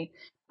 certainly,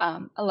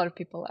 a lot of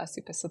people are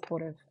super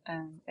supportive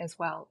as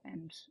well,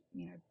 and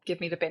give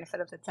me the benefit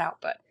of the doubt.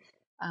 But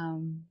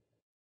um,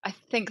 I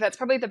think that's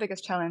probably the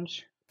biggest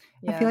challenge.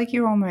 I feel Yeah, like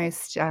you're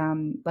almost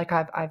like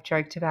I've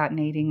joked about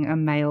needing a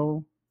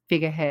male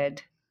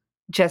figurehead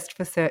just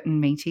for certain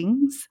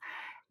meetings.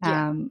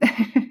 yeah, Um,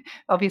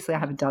 Obviously, I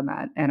yeah. haven't done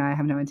that, and I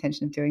have no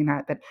intention of doing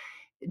that. But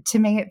to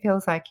me, it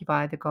feels like you've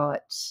either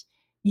got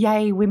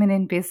 "Yay, women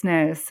in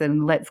business"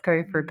 and "Let's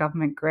go for a Mm.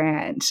 government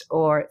grant,"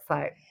 or it's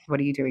like, "What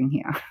are you doing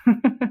here?"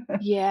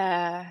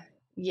 Yeah,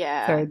 So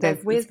yeah. Like, there's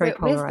it's very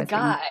where's the polarizing.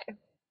 guy?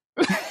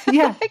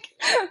 Yeah, Like,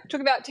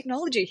 talk about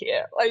technology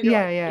here. Like, you're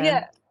yeah, like, yeah,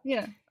 yeah,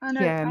 yeah. I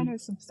know, yeah. I know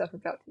some stuff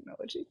about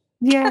technology.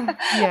 Yeah,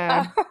 yeah.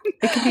 um,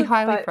 It can be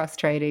highly but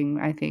frustrating,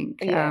 I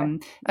think. yeah,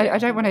 I yeah, it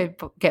don't can wanna be.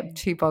 get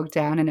too bogged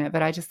down in it,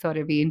 but I just thought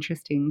it'd be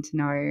interesting to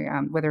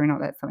know, whether or not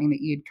that's something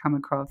that you'd come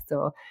across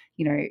or,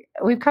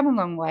 we've come a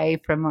long way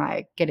from,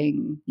 like,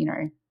 getting,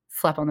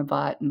 slap on the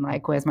butt and,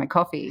 like, "Where's my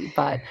coffee?"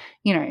 But,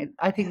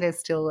 I think there's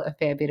still a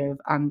fair bit of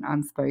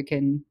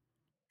unspoken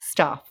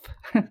stuff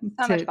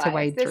So much to bias.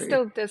 wade There's through.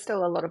 still there's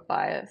still a lot of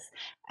bias,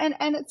 and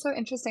it's so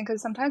interesting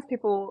because sometimes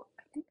people,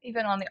 I think,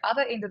 even on the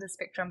other end of the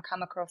spectrum,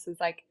 come across as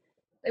like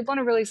they want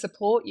to really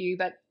support you,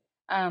 but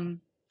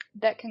um,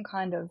 that can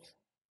kind of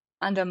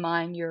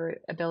undermine your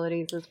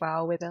abilities as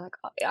well. Where they're like,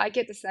 oh, I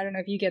get this. I don't know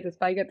if you get this,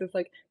 but I get this.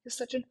 Like, you're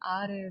such an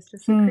artist, you're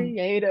so Mm,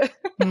 creative,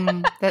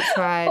 that's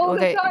right. all Or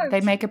the they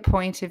time. make a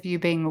point of you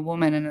being a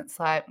woman, and it's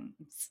like,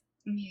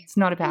 Yeah, it's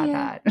not about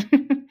yeah, that.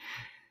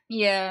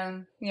 yeah,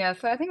 yeah.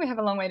 So I think we have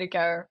a long way to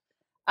go.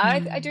 I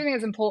Mm, do think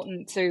it's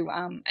important to,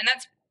 and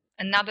that's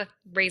another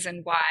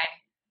reason why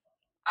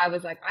I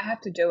was like, I have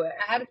to do it.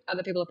 I had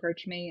other people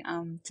approach me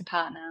to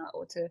partner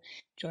or to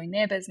join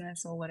their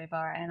business or whatever,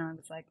 and I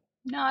was like,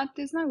 no,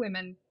 there's no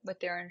women with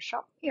their own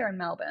shop here in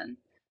Melbourne.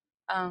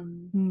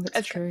 that's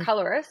As true.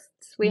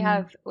 colorists, we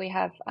Mm,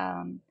 have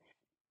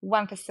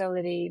one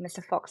facility,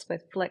 Mr. Fox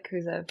with Flick,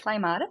 who's a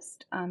flame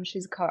artist.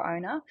 She's a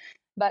co-owner,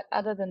 but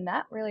other than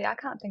that, really, I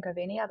can't think of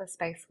any other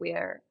space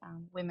where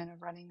women are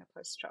running a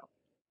post shop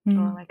or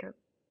mm, like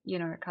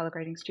a color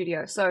grading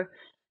studio. So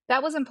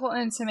that was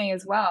important to me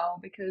as well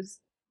because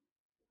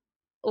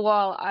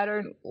while I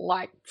don't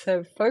like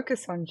to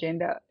focus on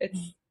gender,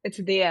 Mm. it's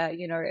there,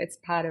 you know, it's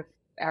part of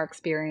our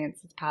experience,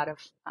 it's part of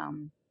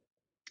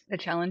the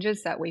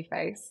challenges that we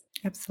face.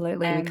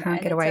 Absolutely. We can't And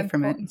get it's away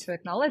from it. important to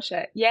acknowledge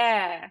it.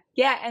 Yeah.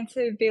 Yeah. And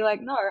to be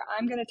like, no,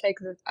 I'm going to take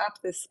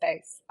up this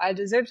space. I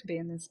deserve to be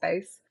in this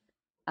space.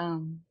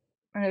 Um,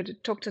 to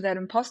talk to that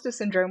imposter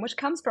syndrome, which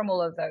comes from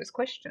all of those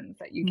questions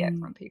that you get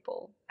Mm. from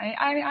people.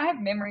 I have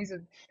memories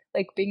of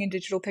like being in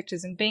digital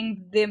pictures and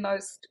being the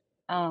most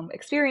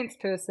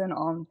experienced person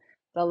on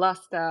the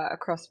luster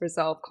across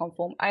resolve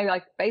conform. I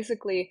like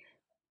basically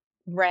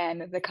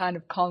ran the kind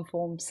of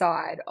conform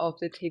side of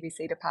the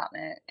TVC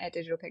department at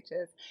Digital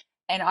Pictures.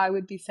 And I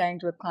would be saying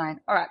to a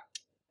client, all right,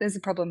 there's a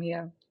problem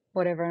here,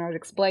 whatever, and I would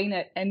explain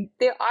it. And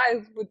their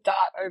eyes would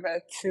dart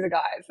over to the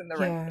guys in the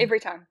room Yeah. every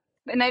time.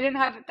 And they didn't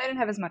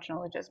have as much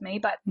knowledge as me,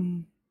 but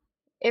Mm.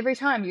 every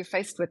time you're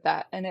faced with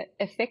that and it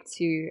affects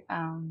you,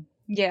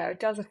 yeah, it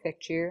does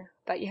affect you,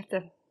 but you have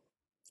to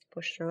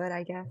push through it,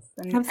 I guess.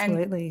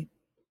 Absolutely.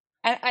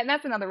 And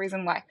that's another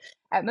reason why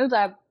at Mood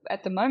Lab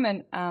at the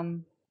moment,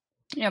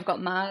 you know, I've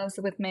got Mars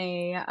with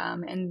me,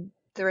 and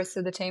the rest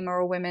of the team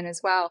are all women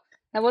as well.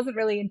 That wasn't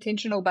really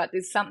intentional, but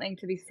there's something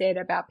to be said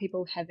about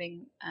people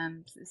having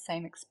the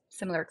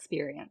similar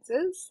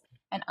experiences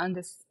and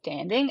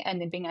understanding, and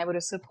then being able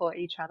to support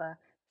each other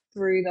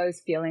through those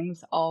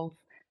feelings of,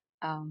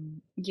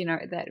 you know,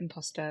 that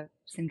imposter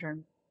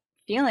syndrome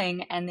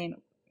feeling, and then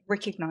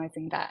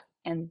recognizing that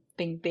and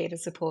being there to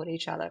support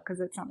each other because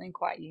it's something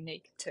quite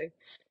unique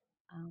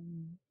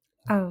um,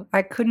 Oh,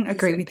 I couldn't to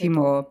agree certain with you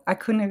people. more. I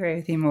couldn't agree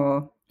with you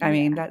more. I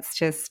mean, Yeah. that's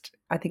just,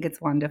 I think it's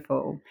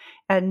wonderful.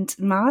 And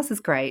Mars is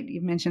great.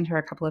 You've mentioned her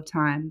a couple of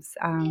times.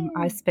 I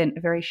Yeah. spent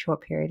a very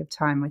short period of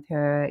time with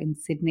her in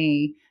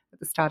Sydney at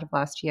the start of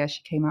last year.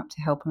 She came up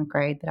to help on a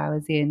grade that I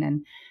was in,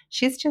 and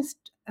she's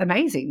just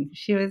amazing.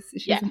 She's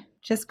Yeah. just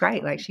She's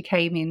great. Like, awesome. she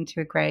came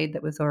into a grade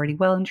that was already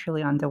well and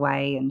truly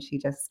underway, and she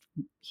just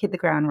hit the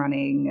ground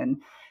running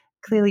and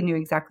clearly knew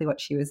exactly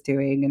what she was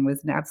doing, and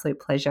was an absolute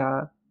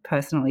pleasure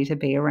personally to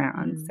be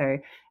around. Mm.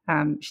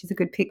 So she's a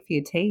good pick for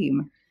your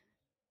team.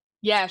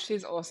 Yeah,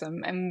 she's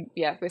awesome. And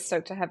yeah, we're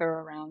stoked to have her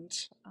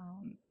around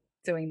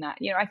doing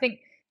that. You know, I think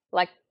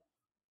like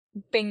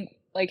being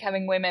like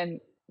having women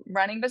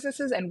running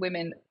businesses and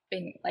women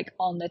being like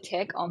on the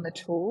tech, on the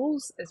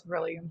tools is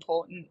really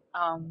important.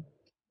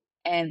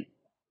 And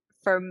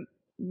for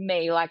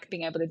me, like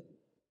being able to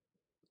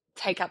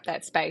take up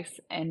that space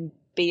and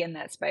be in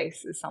that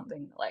space is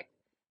something like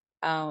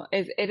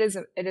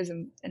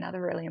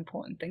another really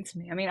important thing to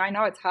me. I mean, I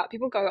know it's hard.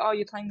 People go, "Oh,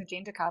 you're playing the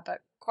gender card," but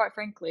quite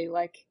frankly,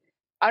 like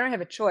I don't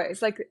have a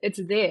choice. Like it's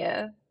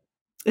there,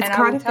 It's and I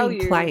kind will of tell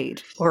been you,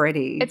 played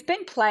already. it's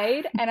been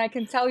played, and I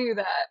can tell you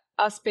that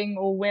us being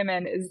all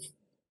women is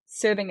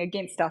serving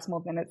against us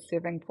more than it's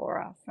serving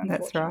for us. That's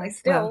Unfortunately, right.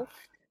 Well, still,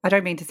 I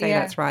don't mean to say yeah.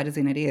 that's right as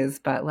in it is,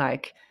 but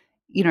like,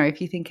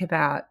 if you think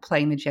about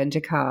playing the gender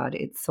card,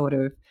 it's sort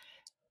of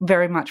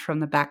very much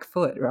from the back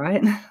foot,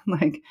 right?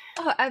 Like,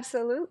 Oh,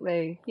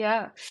 absolutely.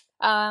 Yeah.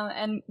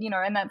 And you know,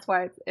 and that's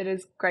why it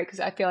is great because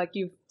I feel like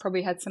you've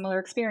probably had similar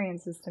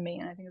experiences to me,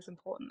 and I think it's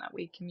important that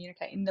we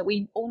communicate and that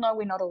we all know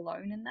we're not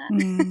alone in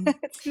mm, that.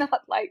 It's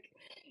not like,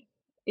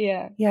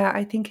 yeah. yeah,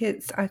 I think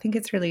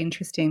it's really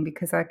interesting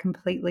because I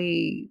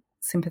completely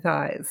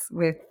sympathise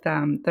with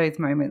those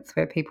moments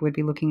where people would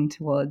be looking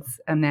towards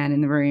a man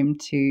in the room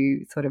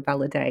to sort of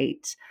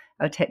validate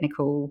a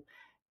technical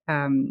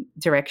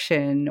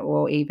direction,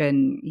 or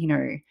even,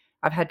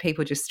 I've had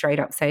people just straight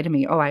up say to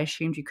me, "Oh, I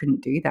assumed you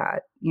couldn't do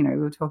that." We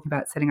were talking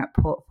about setting up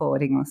port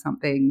forwarding or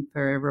something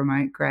for a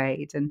remote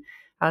grade, and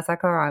I was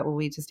like, "All right, well,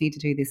 we just need to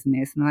do this and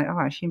this," and they're like, "Oh,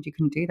 I assumed you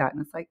couldn't do that,"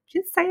 and it's like,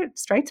 just say it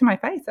straight to my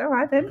face. All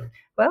right, then.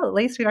 Well, at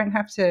least we don't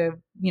have to,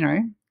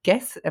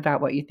 guess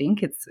about what you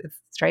think. It's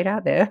straight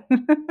out there.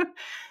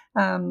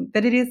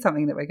 But it is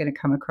something that we're going to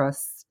come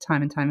across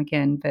time and time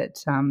again.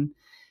 But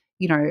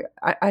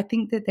I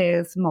think that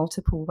there's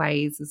multiple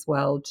ways as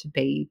well to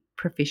be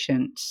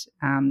proficient.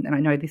 And I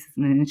know this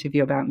isn't an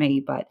interview about me,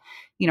 but,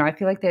 I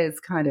feel like there's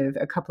kind of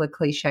a couple of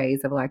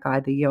cliches of like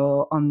either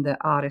you're on the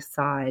artist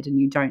side and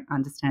you don't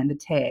understand the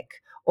tech,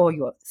 or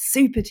you're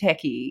super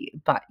techie,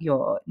 but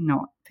you're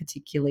not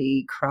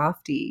particularly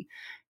crafty.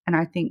 And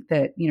I think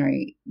that,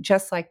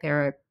 just like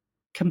there are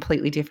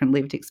completely different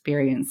lived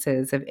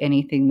experiences of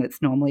anything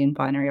that's normally in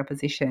binary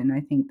opposition,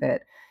 I think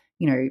that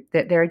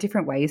that there are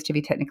different ways to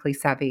be technically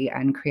savvy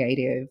and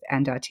creative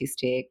and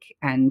artistic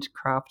and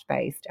craft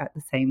based at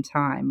the same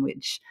time,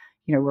 which,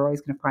 we're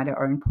always going to find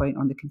our own point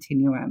on the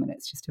continuum. And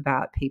it's just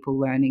about people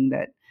learning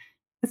that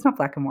it's not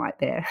black and white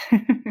there.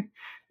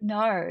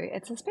 No,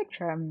 it's a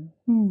spectrum.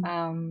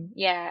 Mm.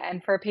 Yeah,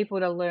 and for people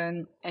to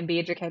learn and be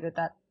educated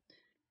that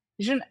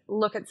you shouldn't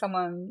look at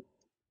someone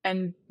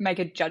and make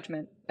a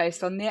judgment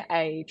based on their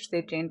age,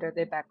 their gender,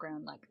 their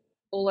background. Like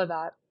all of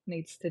that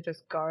needs to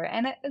just go.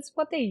 And it's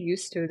what they're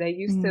used to. They're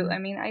used to, I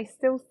Mm. mean, I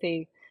still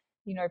see,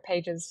 you know,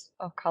 pages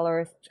of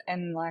colorists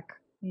and like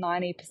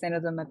 90%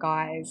 of them are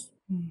guys.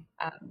 Mm.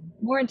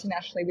 More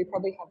internationally, we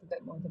probably have a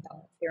bit more of a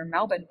balance here in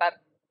Melbourne, but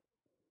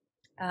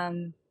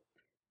um,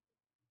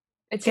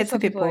 It's just Gets a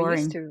what bit people are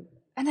used boring. to.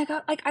 And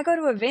I go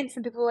to events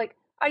and people are like,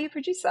 "Are you a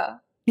producer?"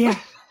 Yeah.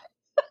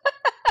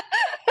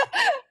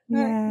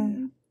 Like, Yeah.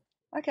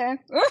 okay.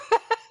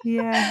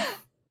 Yeah.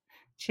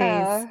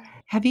 Jeez. uh,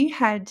 Have you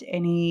had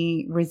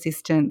any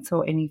resistance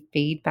or any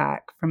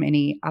feedback from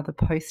any other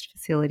post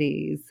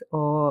facilities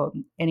or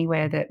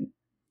anywhere that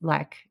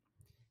like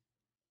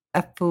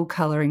a full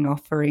colouring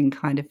offering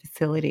kind of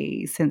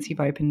facility since you've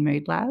opened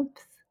Mood Labs?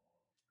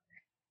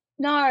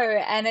 No,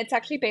 and it's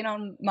actually been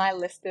on my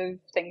list of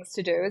things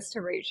to do is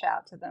to reach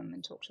out to them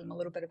and talk to them a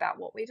little bit about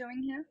what we're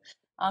doing here.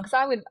 Because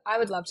I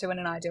would love to, in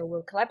an ideal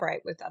world,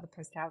 collaborate with other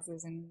post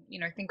houses and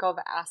think of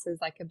us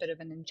as like a bit of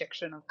an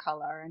injection of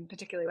color, and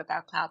particularly with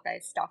our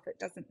cloud-based stuff, it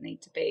doesn't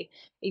need to be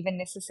even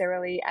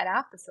necessarily at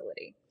our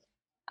facility.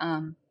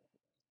 Um,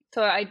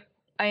 so I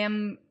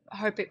am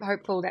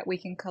hopeful that we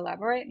can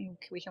collaborate and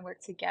we can work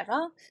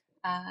together.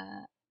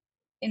 Uh,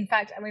 in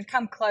fact, and we've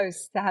come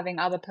close to having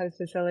other post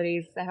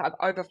facilities that have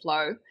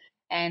overflow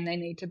and they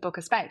need to book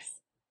a space.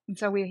 And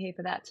so we're here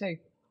for that too.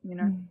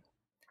 Mm.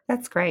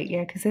 That's great,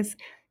 yeah, because it's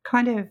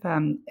kind of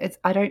it's.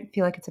 I don't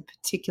feel like it's a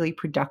particularly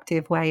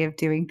productive way of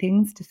doing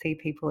things to see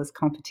people as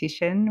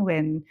competition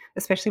when,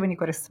 especially when you've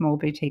got a small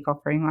boutique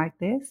offering like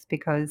this.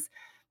 Because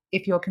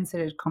if you're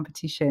considered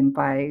competition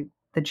by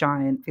the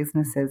giant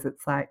businesses,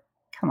 it's like,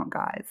 come on,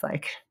 guys,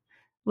 like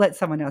let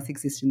someone else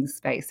exist in the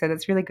space. So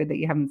that's really good that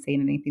you haven't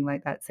seen anything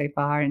like that so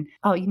far. And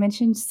oh, you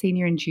mentioned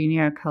senior and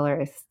junior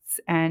colorists,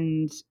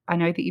 and I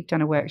know that you've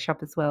done a workshop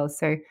as well.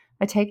 So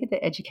I take it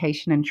that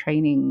education and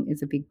training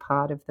is a big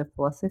part of the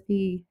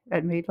philosophy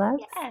at Mood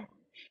Labs. Yeah.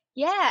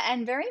 Yeah,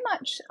 and very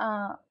much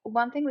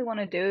one thing we want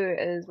to do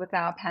is with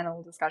our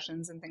panel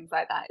discussions and things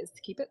like that is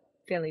to keep it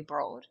fairly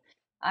broad.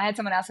 I had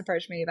someone else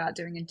approach me about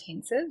doing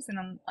intensives, and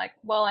I'm like,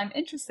 well, I'm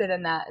interested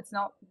in that. It's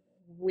not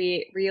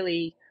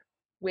really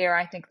where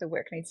I think the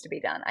work needs to be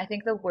done. I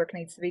think the work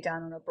needs to be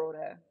done on a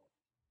broader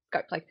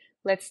scope. Like,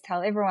 let's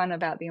tell everyone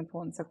about the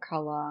importance of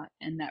color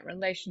and that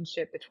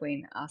relationship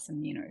between us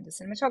and the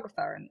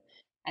cinematographer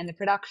and the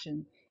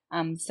production.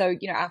 So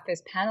our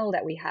first panel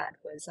that we had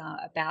was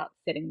about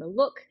setting the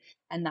look,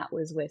 and that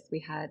was we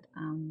had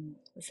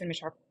the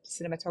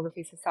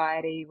Cinematography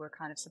Society were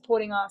kind of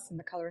supporting us, and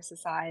the Colourist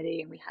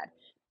Society, and we had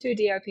two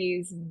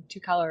DOPs and two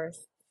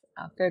colorists.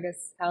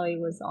 Fergus Kelly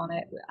was on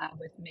it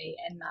with me,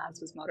 and Mars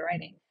was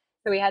moderating.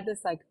 So we had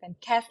this like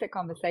fantastic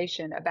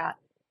conversation about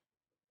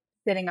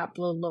setting up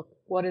the look.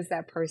 What is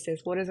that process?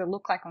 What does it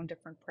look like on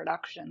different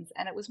productions?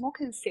 And it was more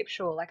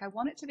conceptual. Like I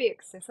want it to be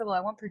accessible. I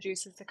want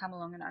producers to come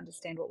along and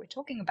understand what we're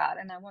talking about,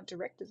 and I want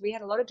directors. We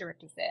had a lot of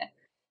directors there,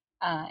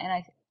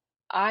 and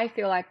I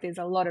feel like there's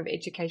a lot of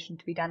education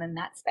to be done in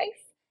that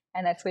space,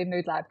 and that's where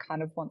Mood Lab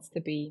kind of wants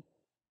to be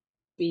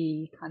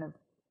kind of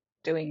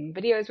doing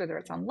videos, whether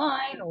it's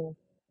online or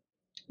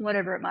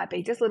whatever it might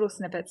be, just little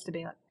snippets to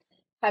be like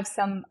have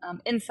some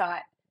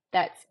insight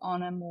that's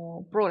on a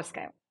more broader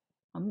scale,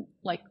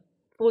 like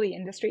for the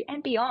industry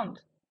and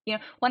beyond.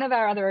 One of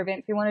our other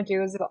events we want to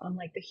do is on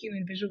like the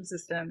human visual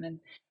system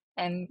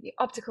and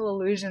optical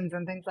illusions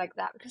and things like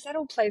that, because that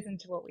all plays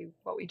into what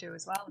we do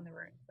as well in the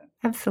room. So,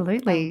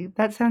 Absolutely.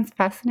 That sounds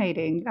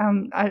fascinating.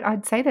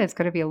 I'd say there's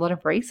got to be a lot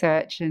of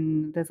research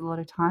and there's a lot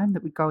of time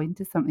that would go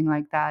into something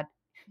like that.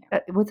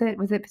 yeah. Was it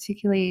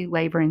particularly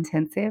labor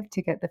intensive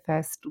to get the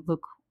first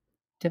look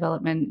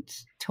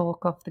development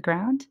talk off the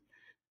ground?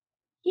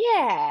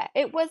 Yeah,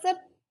 it was a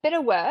bit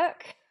of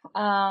work.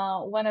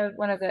 One of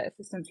the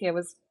assistants here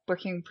was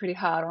working pretty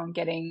hard on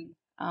getting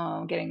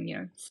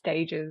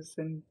stages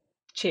and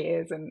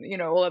chairs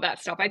and all of that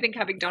stuff. I think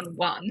having done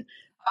one,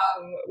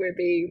 we'd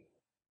be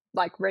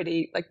like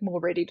more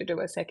ready to do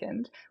a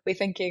second. We're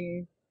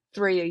thinking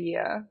 3 a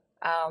year,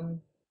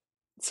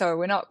 so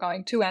we're not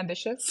going too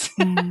ambitious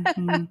Mm.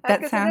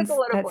 That because it is a sounds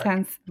lot of that work.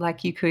 sounds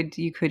like you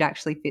could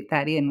actually fit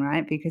that in,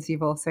 right? Because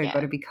you've also got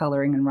Yeah. to be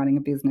colouring and running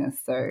a business,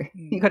 so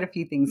you've Mm. got a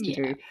few things to Yeah.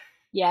 do.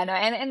 Yeah, no,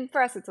 and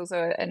for us it's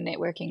also a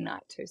networking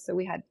night too. So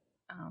we had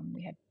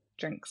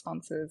drink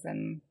sponsors,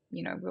 and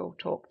we all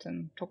talked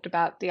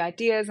about the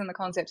ideas and the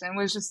concepts, and it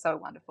was just so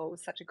wonderful. It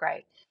was such a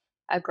great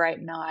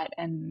night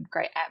and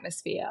great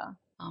atmosphere.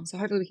 So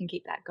hopefully we can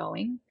keep that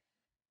going.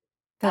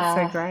 That's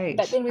so But great.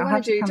 then we I'll want to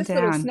have to do come just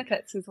little down.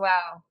 snippets as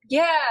well.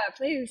 Yeah,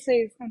 please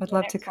come to I'd the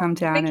love to next come one. We're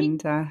down thinking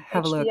and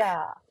have a look.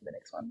 HDR for the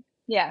next one.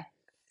 Yeah.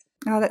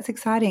 Oh, that's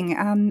exciting.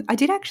 I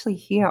did actually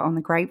hear on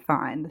the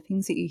grapevine the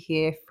things that you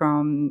hear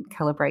from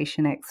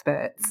calibration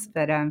experts,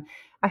 but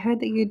I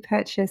heard that you'd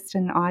purchased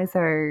an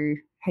ISO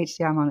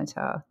HDR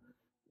monitor.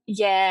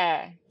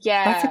 Yeah, That's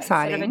yeah,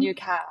 instead of a new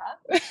exciting.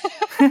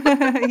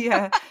 car.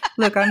 Yeah.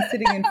 Look, I'm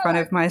sitting in front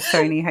of my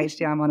Sony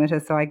HDR monitor,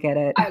 so I get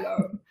it. I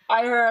know.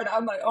 I heard.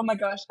 I'm like, oh my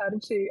gosh, how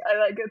did she? I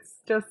like. It's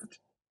just.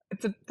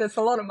 There's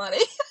a lot of money.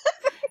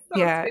 So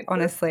Yeah, expensive.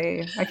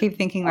 honestly, I keep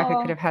thinking like I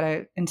could Oh, have had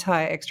an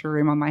entire extra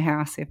room on my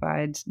house if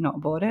I'd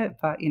not bought it.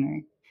 But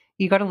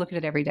you got to look at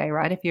it every day,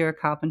 right? If you're a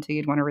carpenter,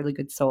 you'd want a really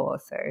good saw.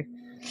 So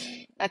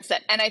that's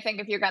it. And I think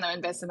if you're going to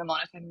invest in a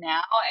monitor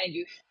now and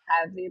you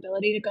have the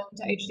ability to go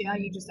into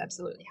HDR, you just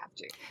absolutely have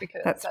to,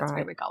 because that's that's where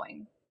right. we're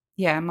going.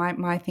 Yeah,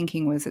 my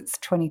thinking was it's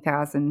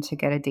 20,000 to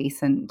get a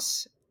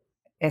decent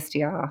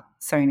SDR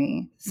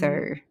Sony, so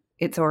Mm.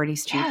 it's already Yeah,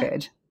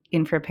 stupid.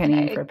 In for a and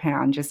penny, in for a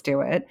pound, just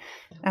do it.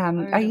 Are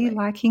you totally.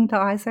 liking the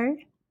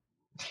ISO?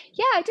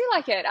 Yeah, I do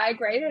like it. I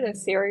graded a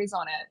series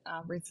on it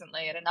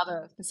recently at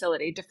another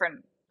facility,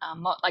 different,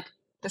 like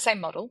the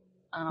same model,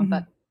 Mhm.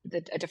 but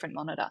a different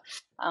monitor,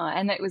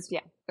 and it was,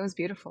 yeah, it was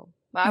beautiful.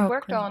 Oh, great.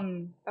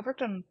 I've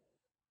worked on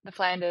the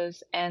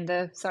Flanders and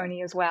the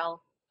Sony as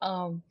well.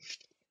 Um,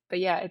 but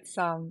yeah,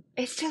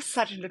 it's just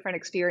such a different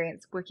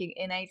experience working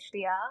in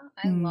HDR.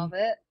 I Mm. love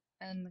it,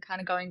 and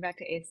kind of going back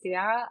to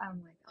SDR,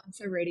 I'm like, I'm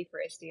so ready for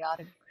SDR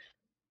to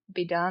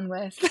be done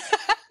with.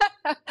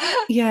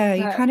 Yeah,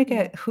 you But kind of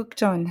yeah. get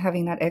hooked on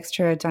having that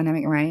extra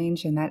dynamic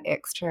range and that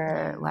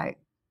extra, Yeah. like,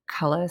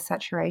 color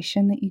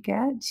saturation that you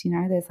get,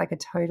 there's, like, a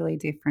totally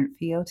different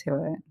feel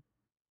to it.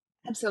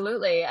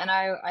 Absolutely. And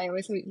I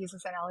always use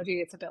this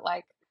analogy. It's a bit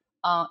like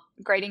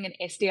grading an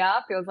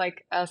SDR feels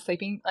like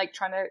like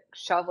trying to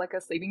shove like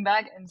a sleeping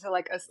bag into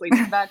like a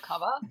sleeping bag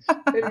cover.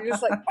 And you're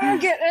just like, oh,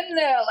 get in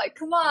there. Like,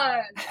 come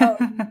on.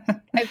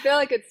 I feel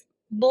like it's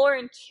more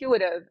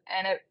intuitive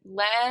and it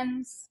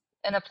lands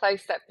in a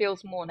place that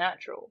feels more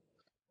natural.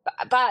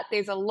 But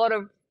there's a lot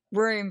of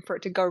room for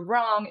it to go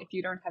wrong if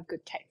you don't have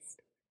good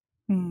taste,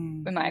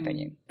 in my Mhm.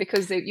 opinion,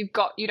 because you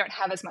don't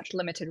have as much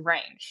limited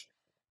range.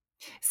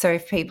 So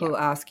if Yeah. people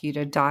ask you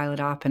to dial it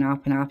up and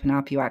up and up and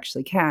up, you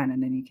actually can,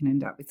 and then you can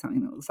end up with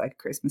something that looks like a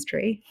Christmas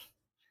tree.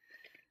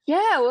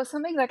 Yeah, well,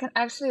 something that can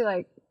actually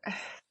like,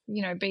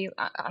 be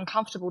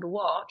uncomfortable to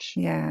watch.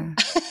 Yeah.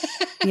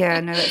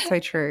 Yeah, no, that's so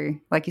true.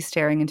 Like you're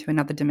staring into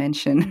another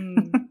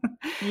dimension. Mm,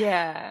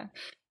 yeah,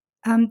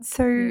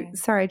 So yeah.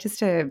 sorry, just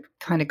to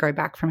kind of go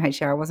back from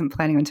HR, I wasn't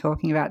planning on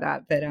talking about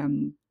that, but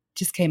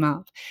just came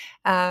up.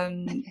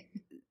 Um,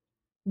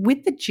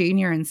 with the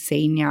junior and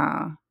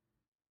senior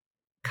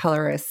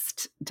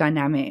colorist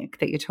dynamic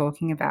that you're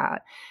talking about,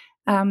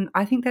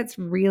 I think that's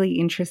really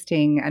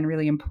interesting and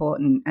really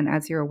important. And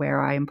as you're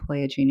aware, I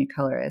employ a junior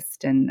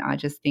colorist, and I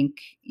just think,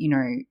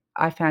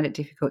 I found it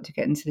difficult to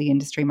get into the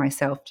industry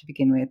myself to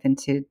begin with and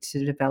to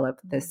develop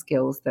the Mm,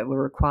 skills that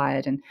were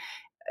required. And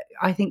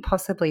I think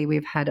possibly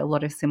we've had a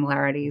lot of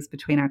similarities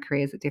between our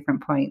careers at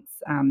different points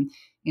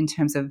in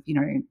terms of,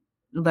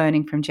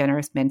 learning from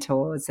generous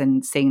mentors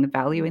and seeing the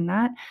value in mm,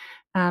 that.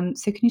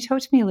 So, can you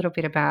talk to me a little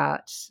bit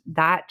about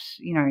that,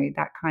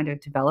 that kind of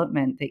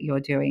development that you're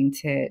doing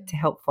to mm.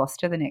 help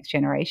foster the next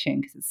generation?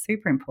 Because it's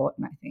super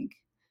important, I think.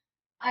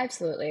 I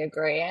absolutely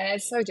agree, and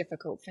it's so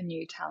difficult for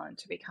new talent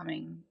to be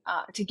coming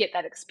to get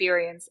that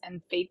experience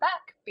and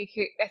feedback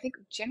because I think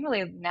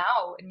generally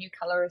now a new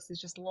colorist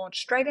is just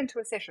launched straight into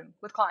a session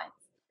with clients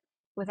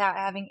without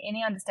having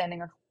any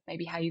understanding of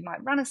maybe how you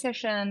might run a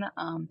session,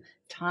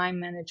 time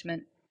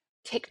management,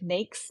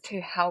 techniques to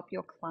help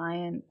your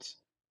client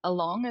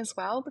along as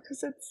well,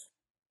 because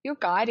you're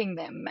guiding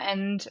them.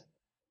 And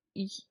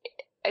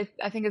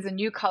I think as a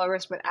new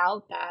colorist,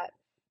 without that,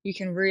 you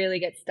can really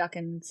get stuck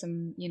in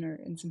some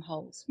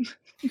holes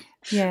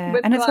Yeah,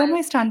 with and it's clients.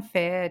 almost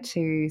unfair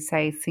to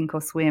say sink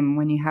or swim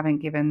when you haven't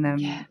given Yeah.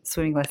 them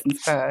swimming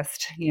lessons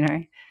first.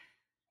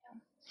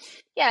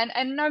 Yeah,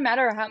 and no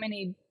matter how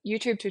many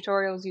YouTube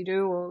tutorials you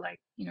do or like,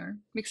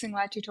 mixing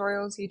light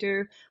tutorials you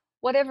do,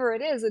 whatever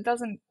it is, it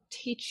doesn't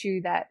teach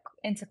you that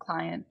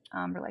inter-client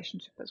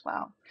relationship as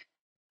well.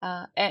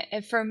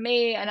 And for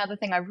me, another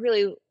thing I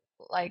really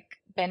like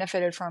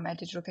benefited from at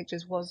Digital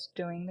Pictures was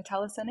doing the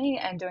telecine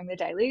and doing the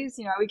dailies.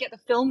 We get the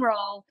film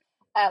roll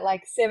at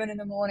like 7 in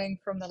the morning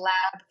from the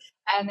lab,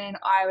 and then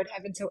I would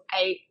have until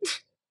 8,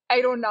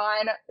 8 or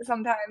 9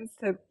 sometimes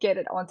to get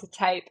it onto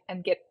tape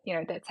and get,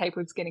 that tape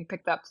was getting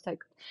picked up to take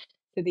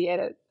to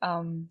the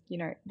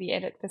the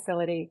edit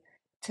facility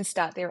to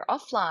start their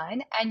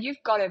offline. And you've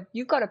got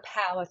to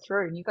power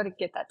through and you've got to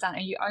get that done.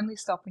 And you only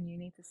stop when you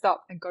need to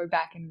stop and go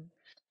back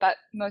but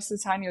most of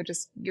the time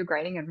you're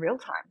grading in real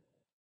time.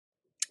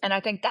 And I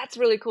think that's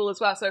really cool as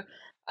well. So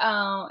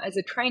as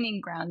a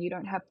training ground, you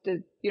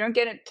don't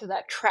get into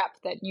that trap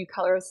that new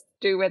colorists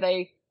do where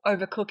they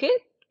overcook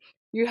it.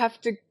 You have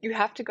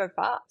to go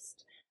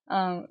fast.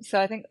 So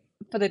I think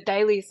for the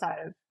daily side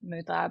of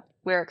Mood Lab,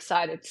 we're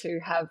excited to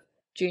have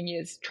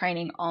juniors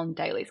training on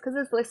dailies because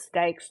there's less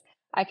stakes.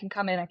 I can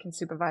come in, I can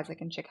supervise, I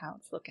can check how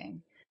it's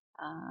looking.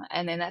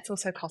 And then that's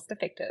also cost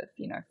effective,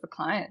 for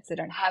clients. They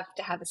don't have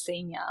to have a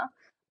senior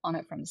on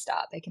it from the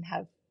start. They can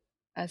have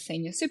a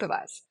senior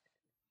supervise.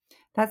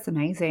 That's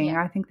amazing.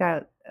 Yeah. I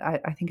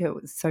think it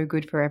was so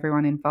good for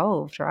everyone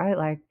involved, right?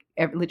 Like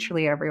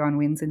literally everyone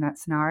wins in that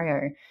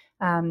scenario.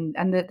 And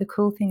the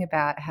cool thing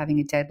about having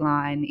a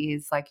deadline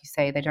is, like you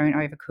say, they don't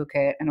overcook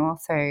it. And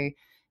also,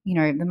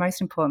 the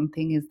most important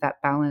thing is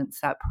that balance,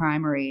 that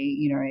primary.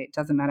 It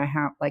doesn't matter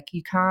how, like,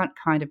 you can't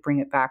kind of bring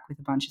it back with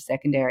a bunch of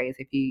secondaries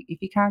if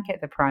you can't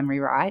get the primary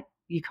right.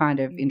 You're kind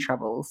of in Mm.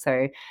 trouble.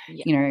 So,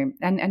 Yeah.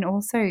 and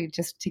also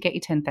just to get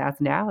you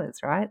 10,000 hours,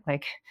 right?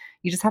 Like,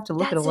 you just have to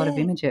look at a That's lot of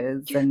it.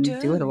 images You and do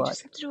it do. a You lot.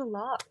 just have to do a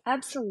lot.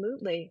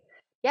 Absolutely.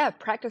 Yeah,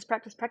 practice,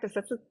 practice, practice.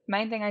 That's the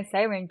main thing I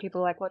say when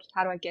people are like, "What?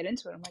 How do I get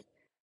into it?" I'm like,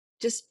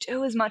 just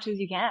do as much as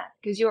you can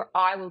because your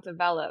eye will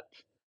develop.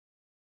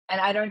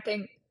 And I don't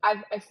think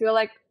I feel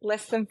like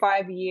less than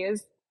 5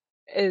 years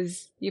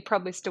is you're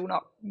probably still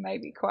not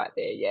maybe quite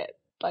there yet.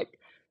 Like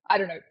I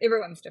don't know,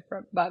 everyone's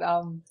different, but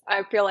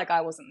I feel like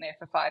I wasn't there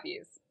for 5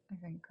 years. I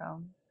think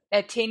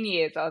at 10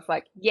 years I was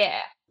like,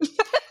 yeah,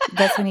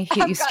 That's when you hit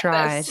your I've got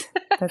stride. this.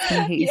 That's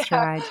when you hit your Yeah.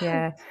 stride.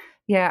 Yeah.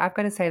 Yeah. I've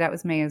got to say that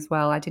was me as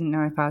well. I didn't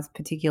know if I was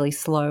particularly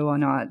slow or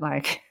not.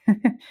 Like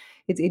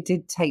it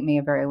did take me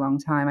a very long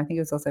time. I think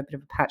it was also a bit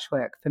of a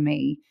patchwork for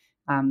me.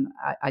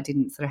 I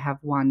didn't sort of have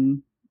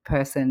one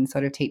person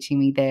sort of teaching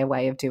me their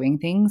way of doing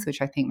things,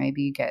 which I think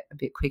maybe you get a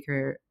bit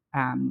quicker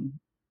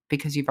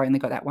because you've only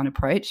got that one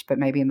approach, but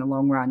maybe in the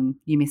long run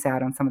you miss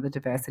out on some of the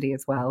diversity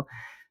as well.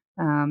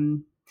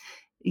 Um,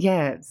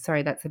 yeah,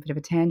 sorry, that's a bit of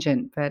a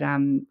tangent, but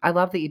I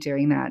love that you're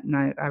doing that, and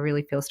I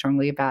really feel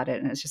strongly about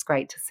it. And it's just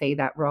great to see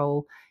that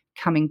role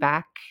coming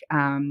back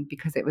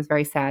because it was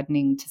very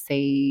saddening to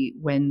see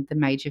when the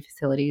major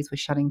facilities were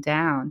shutting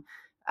down.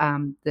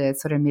 The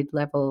sort of mid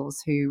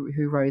levels who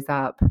rose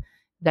up,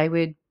 they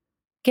would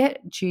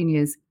get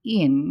juniors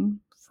in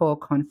for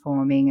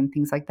conforming and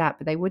things like that,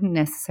 but they wouldn't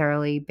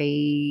necessarily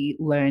be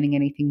learning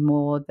anything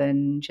more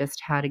than just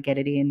how to get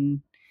it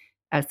in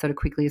as sort of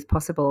quickly as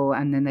possible,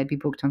 and then they'd be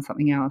booked on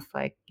something else,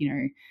 like,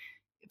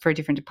 for a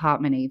different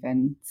department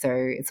even. So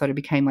it sort of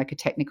became like a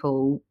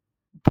technical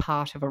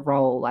part of a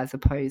role as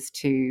opposed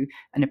to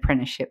an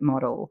apprenticeship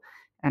model.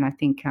 And I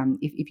think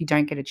if you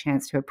don't get a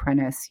chance to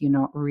apprentice, you're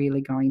not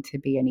really going to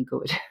be any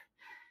good.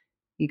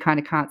 You kind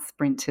of can't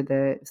sprint to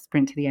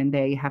the end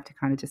there. You have to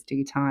kind of just do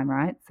your time,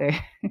 right? So,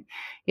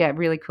 yeah,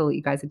 really cool that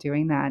you guys are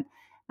doing that.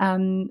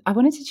 I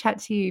wanted to chat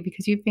to you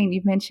because you've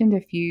mentioned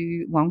a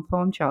few long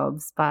form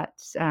jobs, but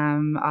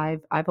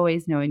I've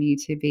always known you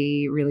to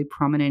be really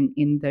prominent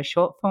in the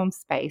short form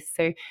space.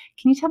 So,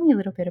 can you tell me a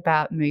little bit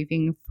about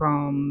moving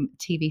from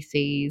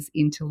TVCs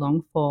into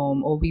long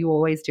form, or were you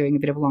always doing a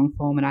bit of long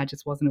form and I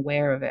just wasn't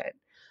aware of it?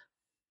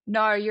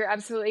 No, you're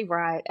absolutely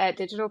right. At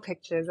Digital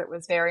Pictures, it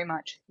was very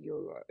much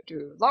you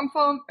do long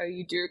form or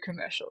you do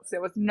commercials. There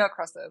was no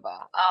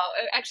crossover.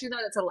 Actually, no,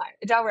 that's a lie.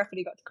 Adele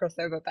Rafferty got to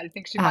crossover, but I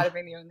think she might have Ah,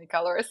 been the only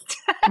colorist.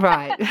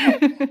 right.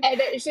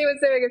 And she was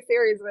doing a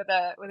series with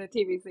a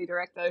TVC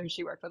director who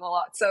she worked with a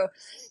lot. So,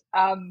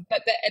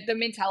 but the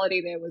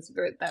mentality there was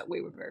that we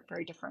were very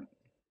very different,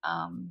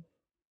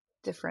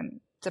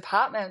 different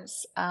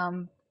departments,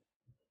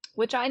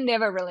 which I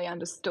never really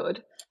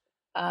understood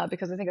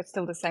because I think it's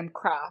still the same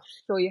craft.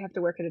 Sure, you have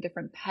to work at a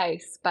different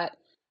pace, but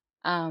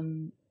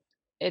um,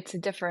 it's a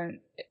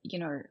different, you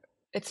know,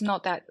 it's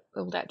not that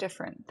all that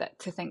different that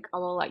to think,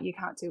 oh, well, like you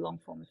can't do long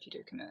form if you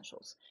do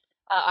commercials.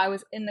 I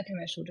was in the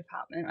commercial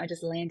department. I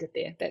just landed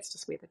there. That's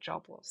just where the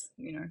job was.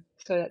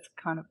 So that's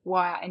kind of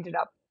why I ended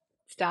up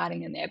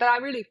starting in there. But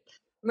I'm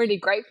really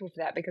grateful for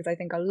that because I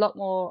think a lot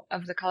more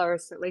of the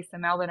colorists, at least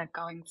in Melbourne, are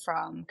going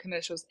from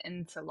commercials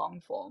into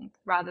long form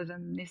rather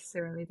than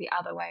necessarily the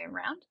other way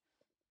around.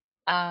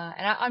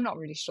 And I'm not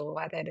really sure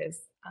why that is.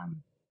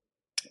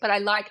 But I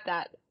like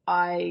that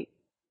I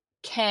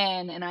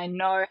can and I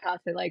know how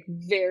to like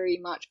very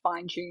much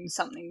fine tune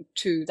something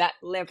to that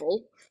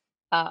level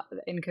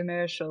in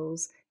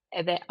commercials,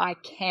 and that I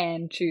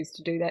can choose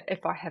to do that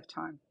if I have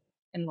time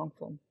in long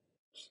form.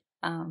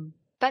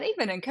 But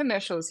even in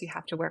commercials, you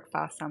have to work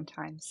fast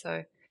sometimes.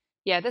 So,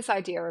 yeah, this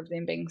idea of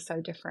them being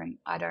so different,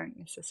 I don't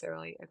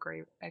necessarily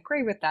agree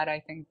with that. I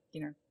think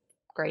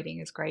grading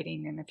is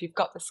grading, and if you've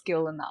got the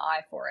skill and the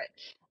eye for it,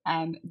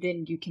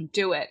 then you can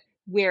do it.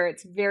 Where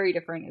it's very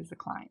different is the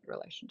client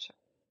relationship.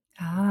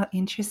 Ah,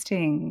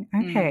 interesting.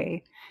 Mm.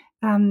 Okay.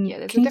 Yeah,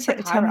 there's a Can you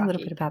different tell me a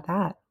little bit hierarchy. about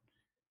that?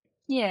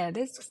 Yeah,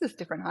 there's just this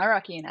different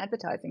hierarchy in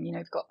advertising.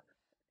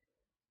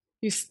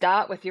 You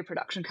start with your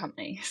production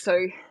company. So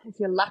if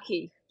you're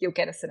lucky, you'll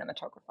get a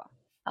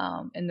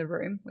cinematographer in the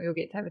room. You'll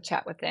get to have a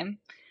chat with them.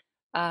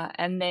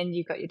 And then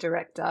you've got your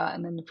director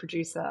and then the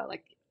producer.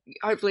 Like,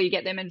 hopefully you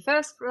get them in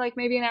first for like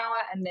maybe an hour,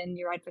 and then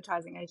your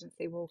advertising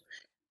agency will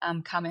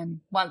come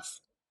in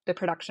once the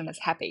production is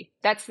happy.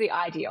 That's the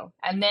ideal.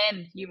 And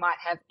then you might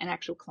have an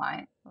actual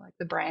client, like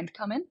the brand,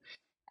 come in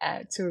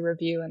to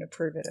review and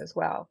approve it as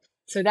well.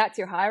 So that's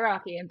your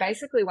hierarchy. And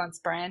basically, once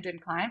brand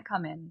and client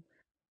come in,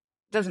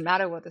 it doesn't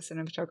matter what the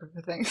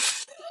cinematographer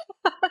thinks.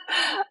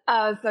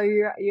 So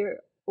you're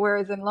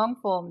whereas in long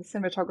form, the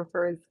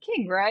cinematographer is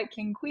king, right?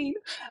 King, queen.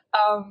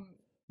 Um,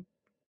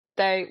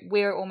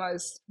 we're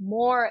almost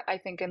more, I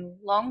think, in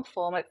long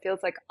form, it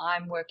feels like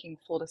I'm working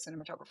for the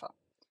cinematographer.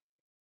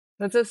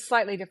 It's a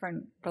slightly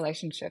different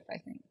relationship, I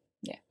think.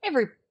 Yeah.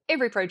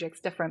 Every project's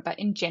different, but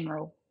in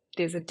general,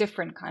 there's a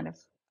different kind of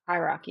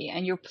hierarchy,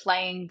 and you're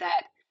playing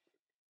that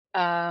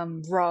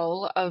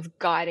role of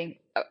guiding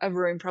a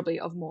room probably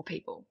of more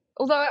people.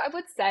 Although I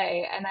would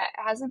say, and it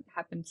hasn't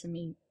happened to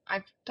me,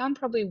 I've done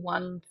probably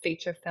one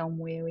feature film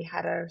where we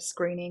had a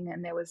screening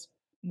and there was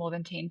more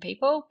than 10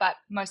 people, but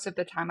most of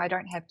the time I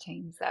don't have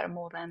teams that are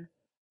more than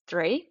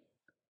three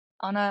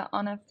on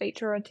a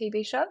feature or a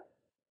TV show.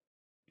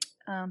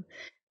 Um,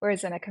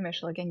 Whereas in a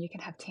commercial, again, you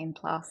can have 10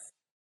 plus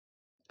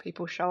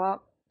people show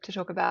up to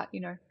talk about,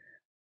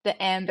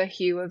 the amber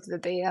hue of the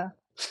beer.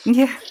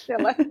 Yeah,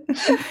 Silly.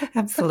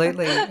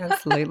 absolutely,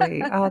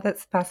 absolutely. Oh,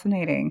 that's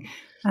fascinating.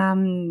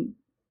 Um,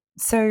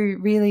 so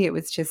really it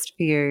was just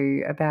for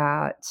you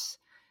about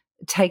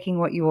taking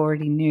what you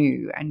already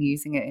knew and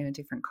using it in a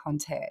different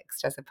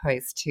context as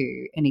opposed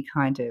to any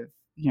kind of,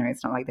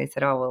 it's not like they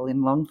said, oh, well,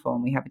 in long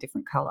form we have a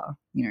different colour,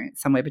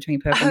 somewhere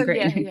between purple Oh and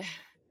yeah, green. yeah.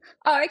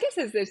 Oh, I guess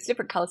there's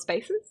different color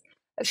spaces.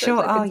 I suppose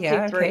Sure. like Oh, it's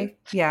yeah. P3, Okay.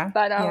 Yeah.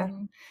 but Yeah.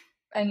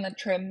 and the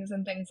trims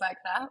and things like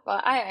that.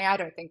 But I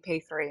don't think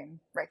P3 and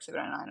Rec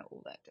 709 are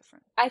all that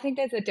different. I think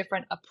there's a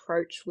different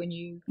approach when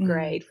you Mm,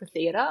 grade for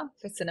theatre,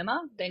 for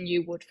cinema, than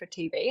you would for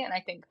TV. And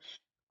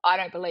I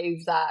don't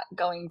believe that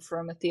going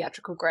from a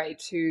theatrical grade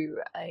to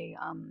a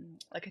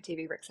like a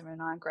TV Rec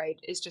 709 grade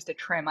is just a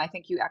trim. I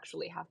think you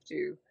actually have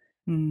to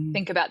mm,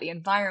 think about the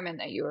environment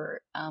that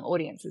your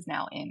audience is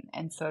now in,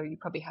 and so you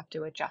probably have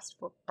to adjust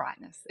for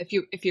brightness if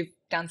you've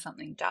done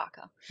something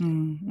darker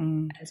mm,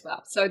 mm. as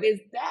well. So there's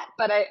that,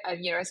 but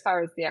as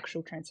far as the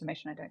actual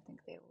transformation, I don't think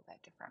they're all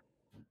that different.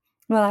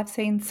 Well, I've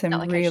seen Not some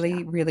like HDR.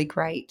 really, really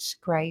great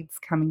grades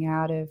coming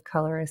out of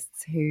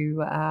colorists who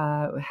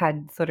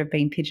had sort of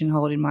been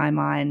pigeonholed in my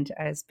mind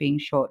as being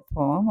short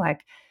form,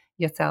 like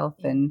yourself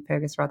Yeah, and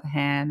Fergus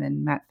Rotherham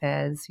and Matt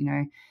Fez.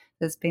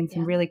 There's been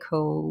some yeah, really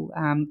cool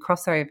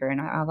crossover,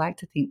 and I like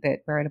to think that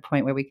we're at a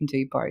point where we can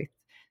do both.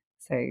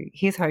 So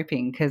here's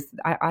hoping, because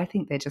I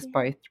think they're just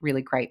yeah. both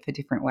really great for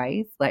different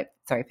ways,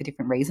 for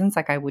different reasons.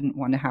 Like I wouldn't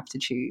want to have to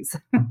choose.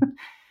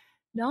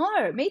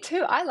 No, me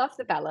too. I love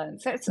the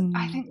balance. I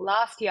Mm, think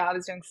last year I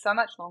was doing so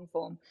much long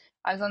form.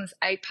 I was on this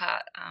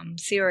 8-part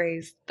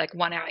series, like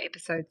 1 hour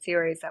episode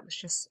series. That was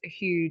just a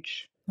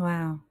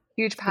wow,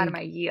 huge it's part of big.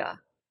 my year.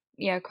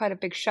 Yeah, quite a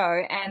big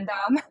show. And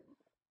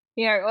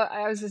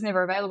I was just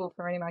never available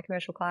for any of my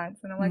commercial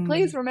clients. And I'm like,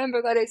 please Mm,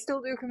 remember that I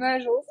still do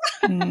commercials.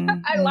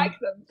 mm, I mm. like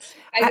them.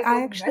 I I, just I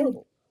wasn't actually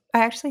available. I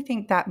actually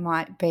think that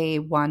might be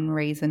one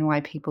reason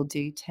why people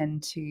do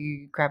tend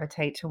to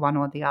gravitate to one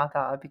or the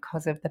other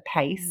because of the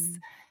pace.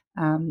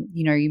 Mm,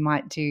 You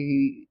might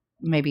do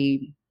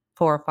maybe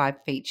 4 or 5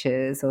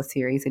 features or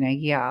series in a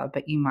year,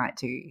 but you might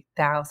do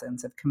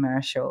thousands of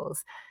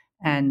commercials.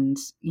 mm, And,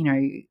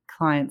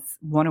 clients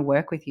want to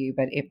work with you,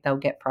 but if they'll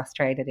get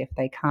frustrated if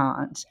they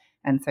can't.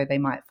 And so they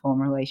might form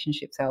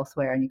relationships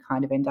elsewhere and you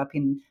kind of end up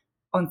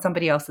on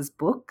somebody else's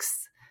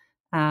books.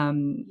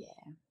 Um, yeah.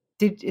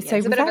 did Yeah, so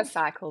it's a was bit of a that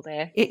cycle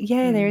there. it?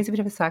 Yeah, there Mm. is a bit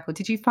of a cycle.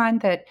 Did you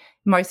find that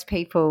most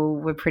people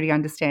were pretty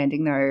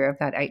understanding though of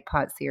that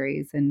 8-part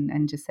series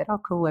and just said, "Oh,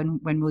 cool.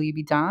 When will you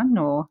be done?"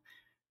 Or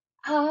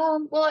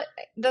Well,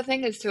 the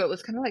thing is too, it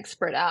was kind of like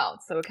spread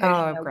out. So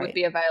occasionally oh, I would great.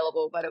 be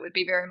available, but it would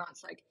be very much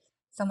like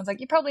someone's like,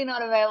 "You're probably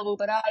not available,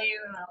 but are you?"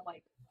 And I'm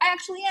like, "I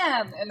actually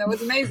am," and that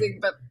was amazing.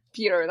 But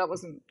that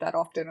wasn't that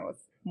often. It was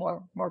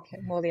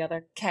more the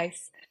other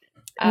case.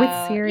 With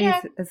Yeah,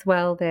 series as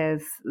well, there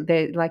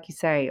like you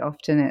say,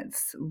 often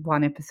it's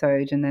one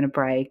episode and then a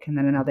break and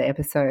then another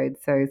episode.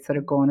 So sort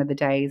of gone are the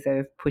days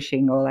of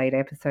pushing all 8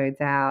 episodes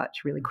out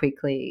really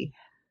quickly.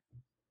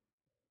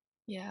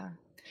 yeah.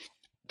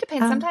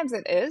 Depends. Um, Sometimes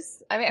it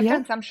is. I mean, I've yeah.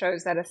 done some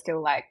shows that are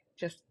still like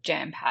just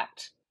jam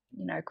packed,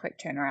 quick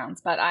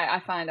turnarounds. But I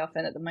find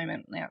often at the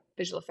moment,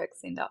 visual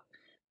effects end up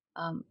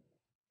um,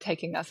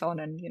 taking us on,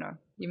 and you're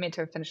meant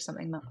to have finished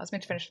something. I was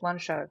meant to finish one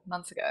show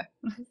months ago.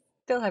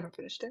 Still haven't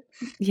finished it.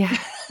 Yeah.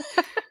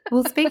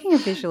 Well, speaking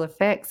of visual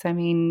effects, I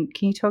mean,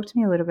 can you talk to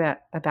me a little bit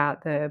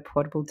about the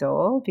portable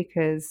door?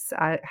 Because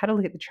I had a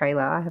look at the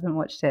trailer. I haven't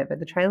watched it, but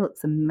the trailer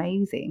looks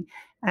amazing.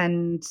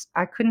 And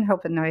I couldn't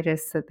help but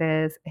notice that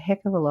there's a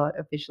heck of a lot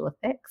of visual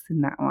effects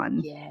in that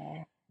one.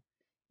 Yeah,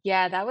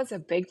 yeah, that was a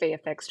big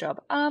VFX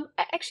job.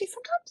 Actually,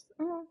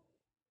 sometimes.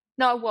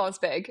 No, it was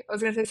big. I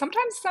was going to say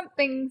sometimes some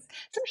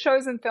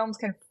shows and films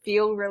can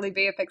feel really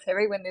VFX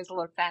heavy when there's a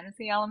lot of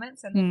fantasy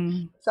elements, and then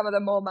Mm, some of the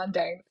more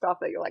mundane stuff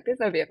that you're like, there's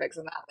no VFX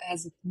in that. It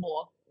has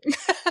more,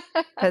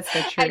 that's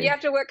so and you true. have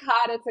to work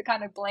harder to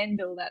kind of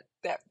blend all that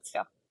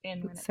stuff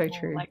in when That's it's so more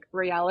true. like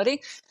reality.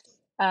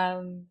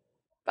 Um,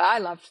 but I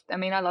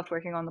loved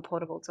working on the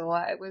portable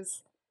door. It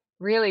was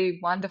really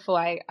wonderful.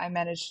 I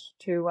managed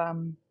to.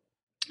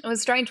 It was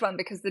a strange one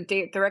because the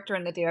director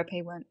and the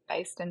DOP weren't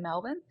based in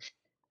Melbourne.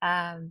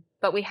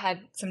 But we had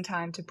some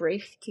time to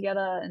brief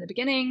together in the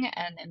beginning,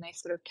 and then they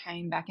sort of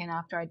came back in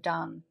after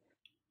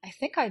I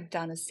think I'd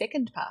done a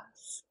second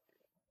pass.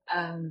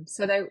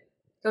 So they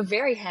were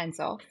very hands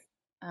off.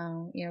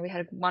 We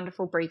had a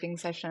wonderful briefing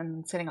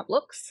session setting up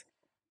looks,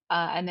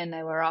 and then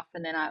they were off,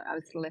 and then I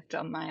was sort of left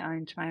on my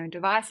own to my own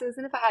devices.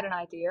 And if I had an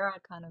idea,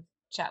 I'd kind of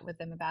chat with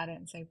them about it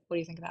and say, "What do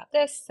you think about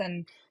this?"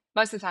 And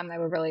most of the time, they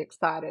were really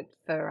excited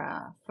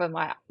for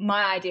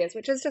my ideas,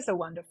 which is just a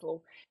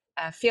wonderful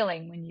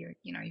feeling when you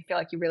feel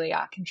like you really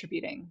are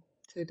contributing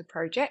to the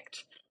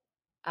project.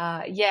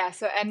 Yeah.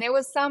 So, and there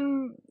were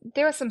some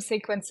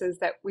sequences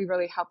that we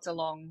really helped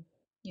along,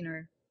 you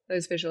know,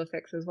 those visual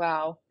effects as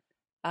well.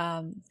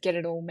 Get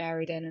it all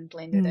married in and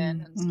blended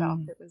in Mm, and stuff.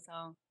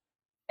 mm.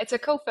 It's a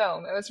cool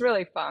film. It was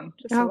really fun,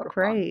 just a Oh, lot of fun.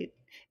 great.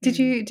 Did Mm.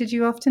 you did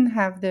you often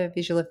have the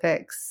visual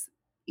effects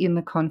in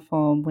the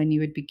conform when you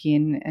would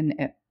begin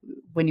an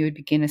when you would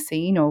begin a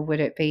scene, or would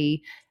it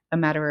be a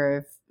matter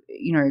of,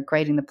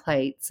 grading the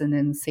plates and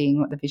then seeing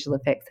what the visual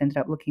effects ended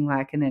up looking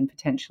like and then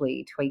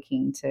potentially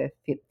tweaking to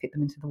fit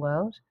them into the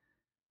world?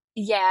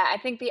 Yeah, I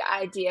think the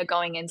idea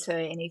going into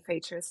any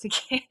feature is to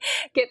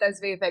get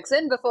those VFX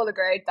in before the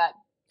grade, but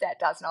that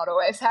does not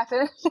always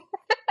happen.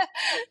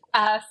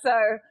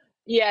 So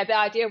yeah, the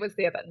idea was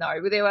there, but no,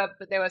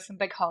 there were some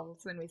big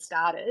holes when we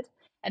started,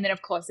 and then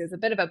of course there's a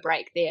bit of a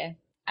break there,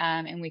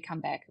 and we come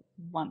back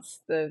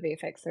once the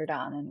VFX are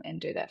done and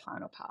do that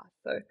final pass.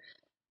 So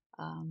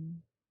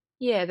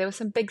yeah, there were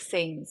some big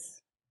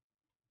scenes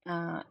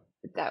uh,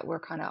 that were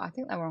kind of, I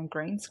think they were on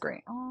green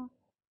screen. Oh,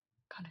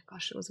 kind of,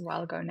 gosh, it was a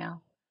while ago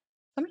now.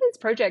 Some of these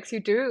projects you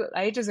do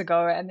ages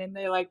ago, and then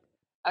they're like,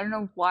 I don't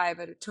know why,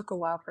 but it took a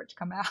while for it to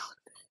come out.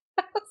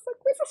 I was like,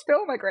 where's this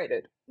film I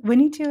graded? When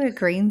you do a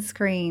green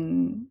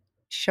screen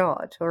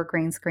shot or a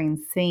green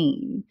screen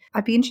scene,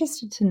 I'd be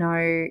interested to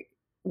know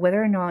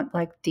whether or not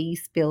like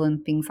de-spill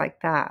and things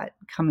like that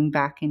coming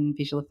back in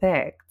visual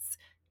effects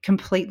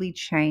completely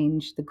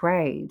change the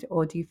grade,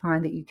 or do you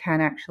find that you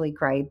can actually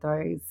grade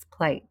those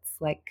plates?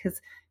 Like, because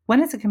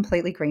when it's a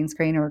completely green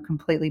screen or a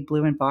completely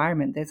blue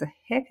environment, there's a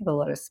heck of a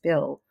lot of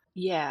spill.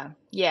 Yeah,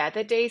 yeah,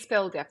 the day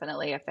spill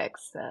definitely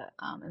affects the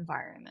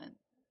environment.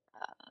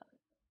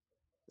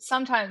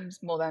 Sometimes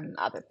more than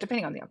other,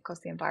 depending on the, of course,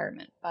 the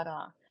environment. But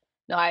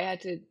no, I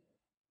had to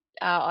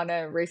on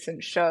a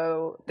recent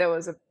show, there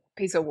was a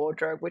piece of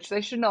wardrobe which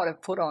they should not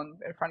have put on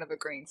in front of a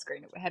green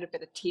screen. It had a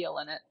bit of teal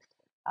in it,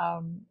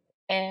 um,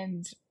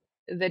 and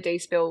the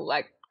D-spill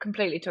like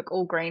completely took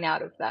all green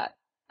out of that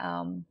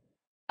um,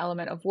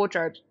 element of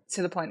wardrobe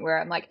to the point where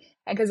I'm like,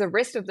 and because the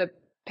rest of the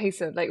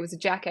piece of like it was a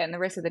jacket, and the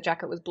rest of the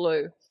jacket was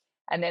blue,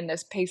 and then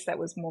this piece that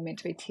was more meant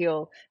to be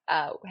teal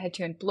had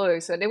turned blue.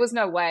 So there was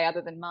no way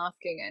other than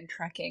masking and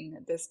tracking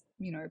this,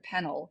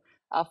 panel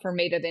for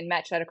me to then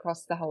match that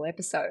across the whole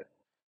episode.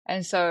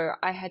 And so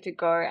I had to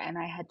go and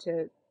I had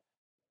to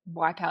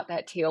wipe out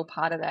that teal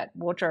part of that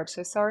wardrobe.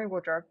 So sorry,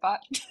 wardrobe,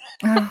 but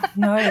Oh,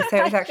 no, so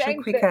it was I actually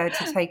changed it. quicker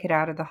to take it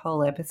out of the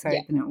whole Yeah, episode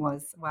than it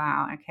was.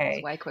 Wow, it was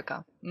okay. way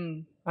quicker.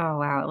 Mm. Oh,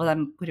 wow. Well, that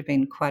would have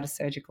been quite a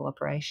surgical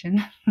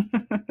operation.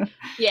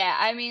 Yeah,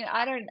 I mean,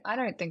 I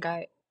don't think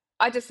I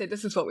just said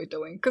this is what we're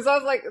doing because I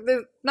was like,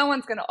 there's no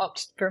one's going to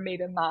opt for me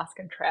to mask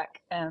and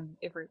track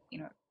every,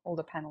 all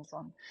the panels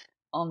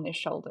on their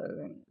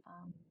shoulder and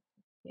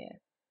yeah.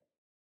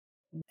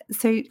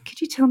 So, could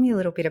you tell me a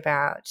little bit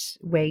about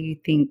where you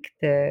think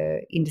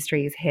the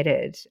industry is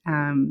headed,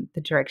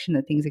 the direction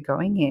that things are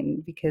going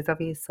in? Because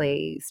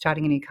obviously,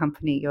 starting a new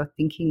company, you're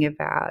thinking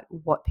about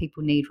what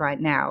people need right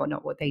now,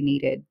 not what they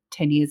needed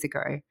 10 years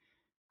ago.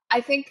 I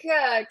think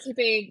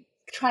keeping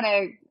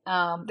trying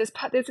to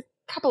there's a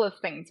couple of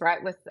things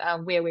right with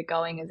where we're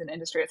going as an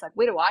industry. It's like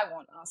where do I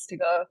want us to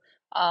go?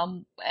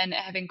 And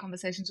having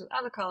conversations with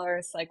other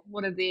colorists, like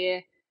what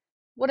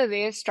are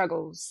their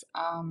struggles?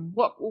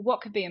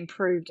 What could be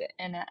improved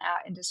in our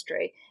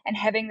industry? And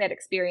having that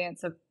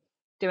experience of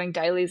doing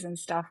dailies and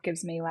stuff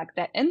gives me like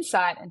that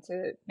insight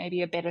into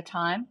maybe a better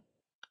time,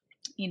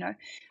 you know,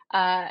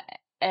 uh,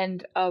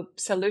 and a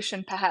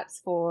solution perhaps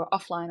for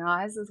offline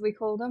eyes, as we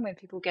call them, when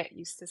people get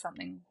used to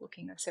something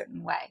looking a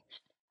certain way.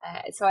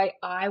 So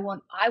I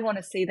want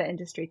to see the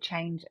industry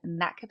change in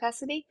that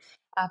capacity,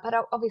 but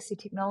obviously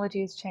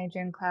technology is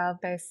changing,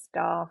 cloud-based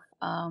stuff.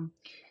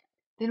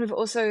 Then we've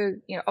also,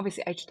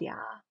 obviously HDR.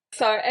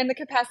 So, and the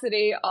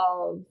capacity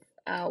of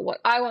what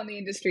I want the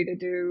industry to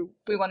do,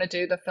 we want to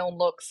do the film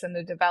looks and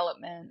the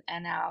development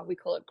and our, we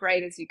call it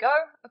grade as you go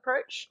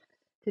approach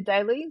to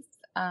dailies.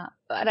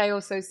 But I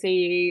also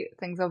see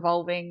things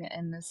evolving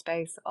in the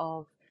space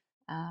of,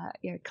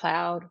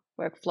 cloud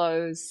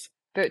workflows,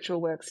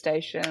 virtual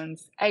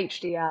workstations,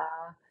 HDR.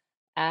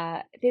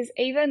 There's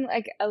even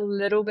like a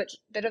little bit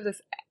of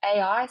this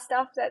AI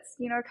stuff that's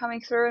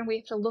coming through, and we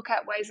have to look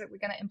at ways that we're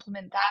going to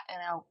implement that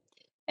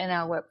in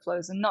our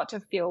workflows, and not to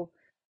feel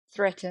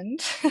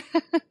threatened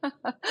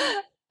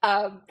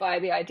by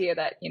the idea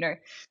that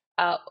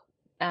uh,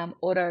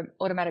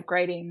 automatic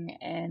grading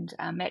and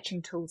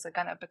matching tools are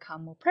going to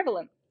become more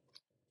prevalent,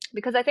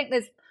 because I think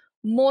there's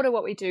more to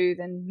what we do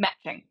than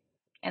matching,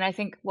 and I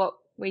think what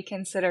we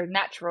consider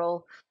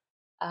natural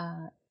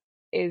uh,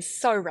 is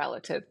so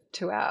relative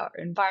to our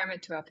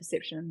environment, to our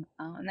perception,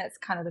 and that's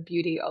kind of the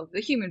beauty of the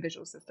human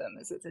visual system,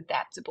 is it's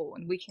adaptable,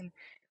 and we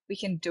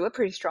can do a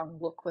pretty strong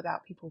look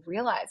without people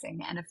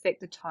realizing and affect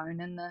the tone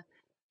and the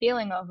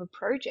feeling of a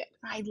project.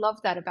 I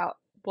love that about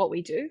what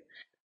we do.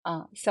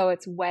 So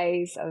it's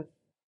ways of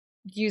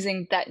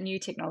using that new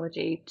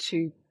technology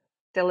to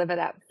deliver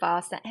that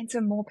faster and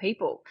to more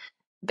people.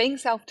 Being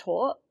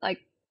self-taught, like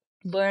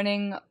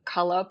learning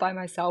color by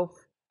myself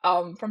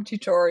from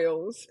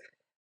tutorials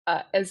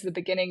as the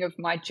beginning of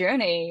my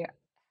journey,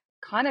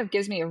 kind of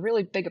gives me a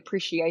really big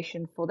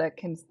appreciation for the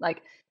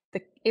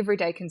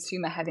everyday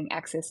consumer having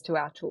access to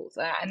our tools,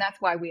 and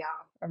that's why we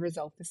are a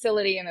Resolve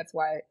facility, and that's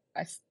why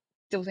I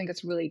still think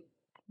it's really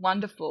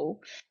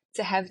wonderful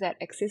to have that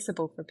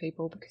accessible for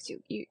people, because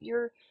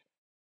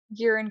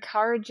you're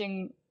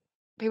encouraging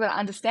people to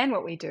understand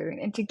what we do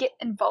and to get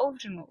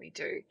involved in what we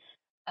do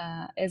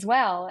as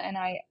well. And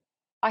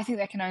I think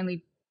that can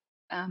only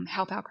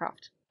help our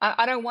craft.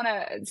 I don't want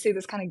to see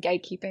this kind of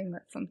gatekeeping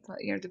that some,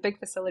 the big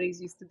facilities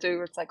used to do,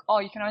 where it's like, oh,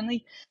 you can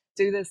only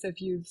do this if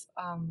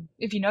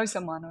if you know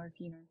someone, or if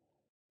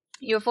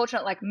you're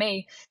fortunate like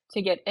me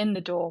to get in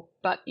the door.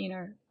 But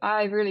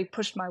I really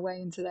pushed my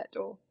way into that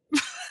door.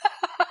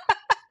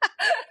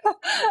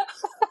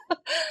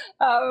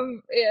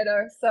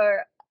 So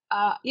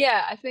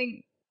yeah, I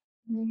think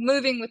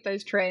moving with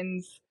those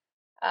trends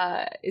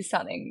is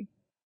something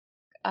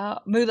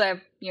Mood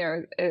Lab,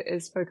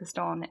 is focused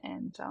on,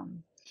 and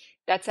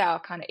that's our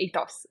kind of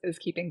ethos, is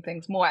keeping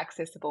things more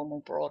accessible,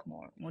 more broad,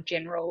 more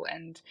general,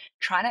 and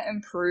trying to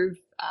improve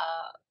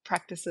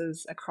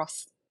practices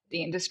across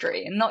the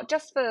industry, and not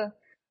just for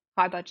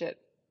high budget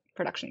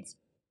productions.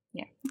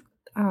 Yeah.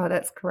 Oh,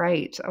 that's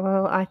great.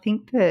 Well, I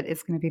think that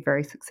it's going to be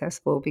very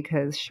successful,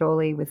 because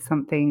surely with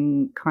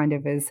something kind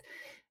of as,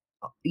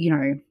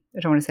 I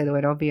don't want to say the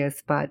word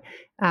obvious, but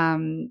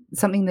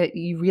something that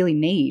you really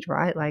need,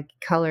 right? Like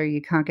color,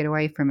 you can't get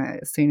away from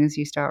it. As soon as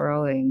you start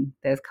rolling,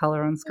 there's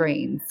color on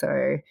screen.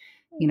 So,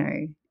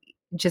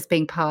 just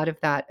being part of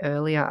that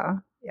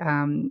earlier,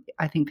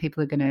 I think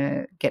people are going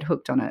to get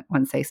hooked on it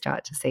once they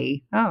start to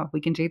see, oh, we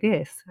can do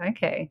this.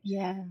 Okay.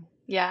 Yeah.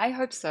 Yeah, I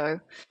hope so.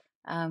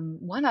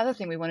 One other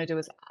thing we want to do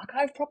is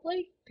archive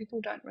properly.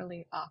 People don't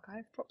really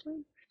archive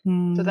properly.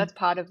 So that's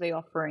part of the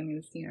offering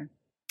is,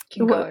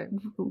 can go.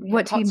 We have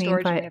What do you hot mean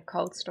storage and by we have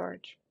cold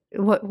storage.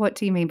 what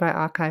do you mean by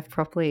archive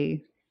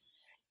properly?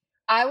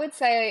 I would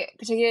say,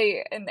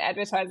 particularly in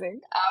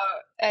advertising,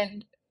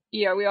 and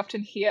we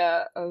often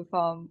hear of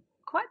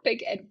quite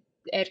big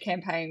ad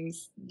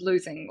campaigns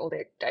losing all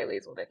their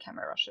dailies, all their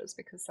camera rushes,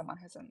 because someone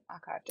hasn't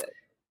archived it.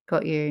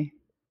 Got you.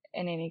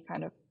 In any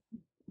kind of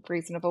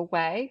reasonable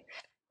way.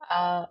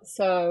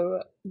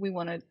 So we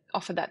want to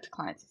offer that to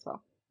clients as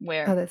well,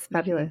 where that's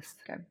fabulous.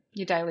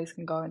 Your dailies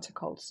can go into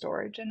cold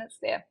storage and it's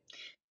there.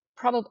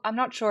 I'm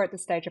not sure at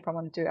this stage if I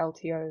want to do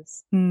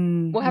LTOs.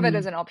 We'll have it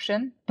as an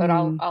option, but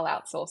I'll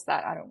outsource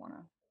that. I don't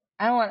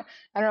know.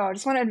 I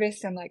just want to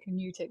invest in like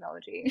new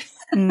technology.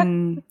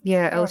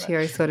 Yeah,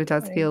 LTO sort of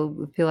does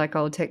feel like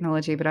old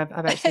technology, but I've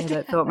actually had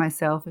that thought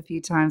myself a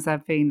few times.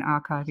 I've been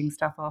archiving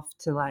stuff off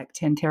to like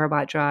 10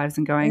 terabyte drives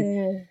and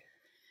going,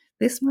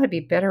 this might be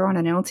better on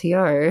an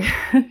LTO,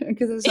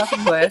 because there's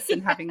nothing worse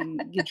than having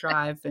your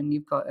drive and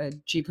you've got a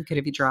duplicate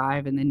of your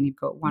drive, and then you've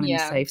got one in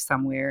the safe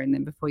somewhere, and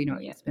then before you know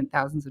it, you've spent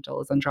thousands of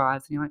dollars on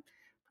drives, and you're like,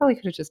 probably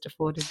could have just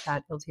afforded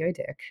that LTO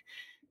deck.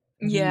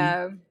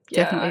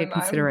 Definitely a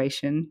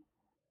consideration.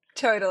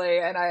 Totally,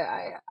 and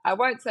I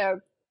won't say I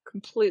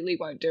completely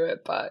won't do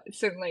it, but it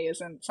certainly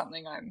isn't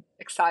something I'm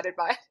excited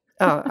by.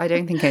 Oh, I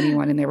don't think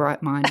anyone in their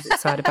right mind is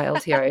excited by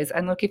LTOs.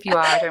 And look, if you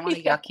are, I don't want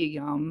to yuck your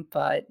yum,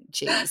 but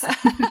geez,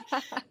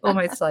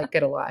 almost like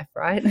get a life,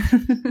 right?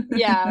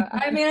 Yeah,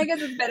 I mean, I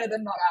guess it's better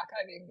than not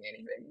archiving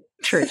anything.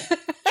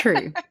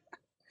 True.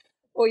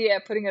 Or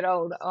putting it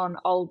on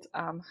old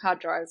hard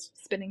drives,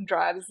 spinning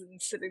drives,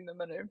 and sitting them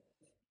in a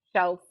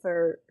shelf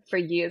for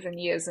years and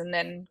years, and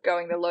then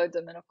going to load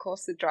them, and of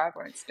course the drive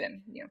won't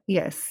spin.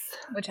 Yes,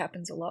 which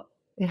happens a lot.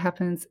 It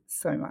happens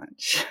so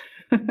much.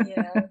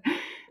 Yeah.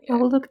 Oh,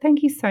 well, look,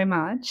 thank you so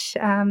much.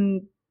 CJ,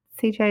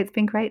 it's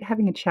been great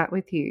having a chat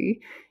with you.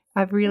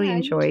 I've really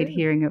enjoyed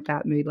hearing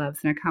about Mood Labs,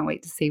 and I can't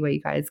wait to see where you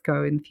guys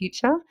go in the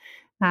future.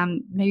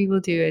 Maybe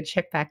we'll do a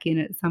check back in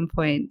at some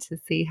point to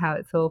see how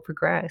it's all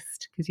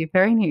progressed, because you're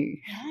very new.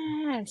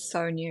 Yeah,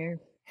 so new.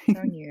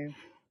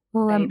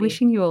 Well, I'm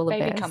wishing you all the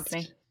baby best.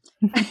 Company.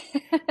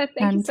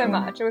 Thank you so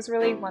much. It was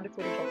really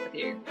wonderful to talk with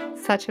you.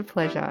 Such a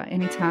pleasure.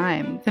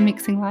 Anytime. For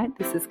Mixing Light,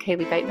 this is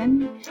Kaylee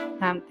Bateman.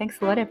 Thanks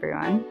a lot,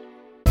 everyone.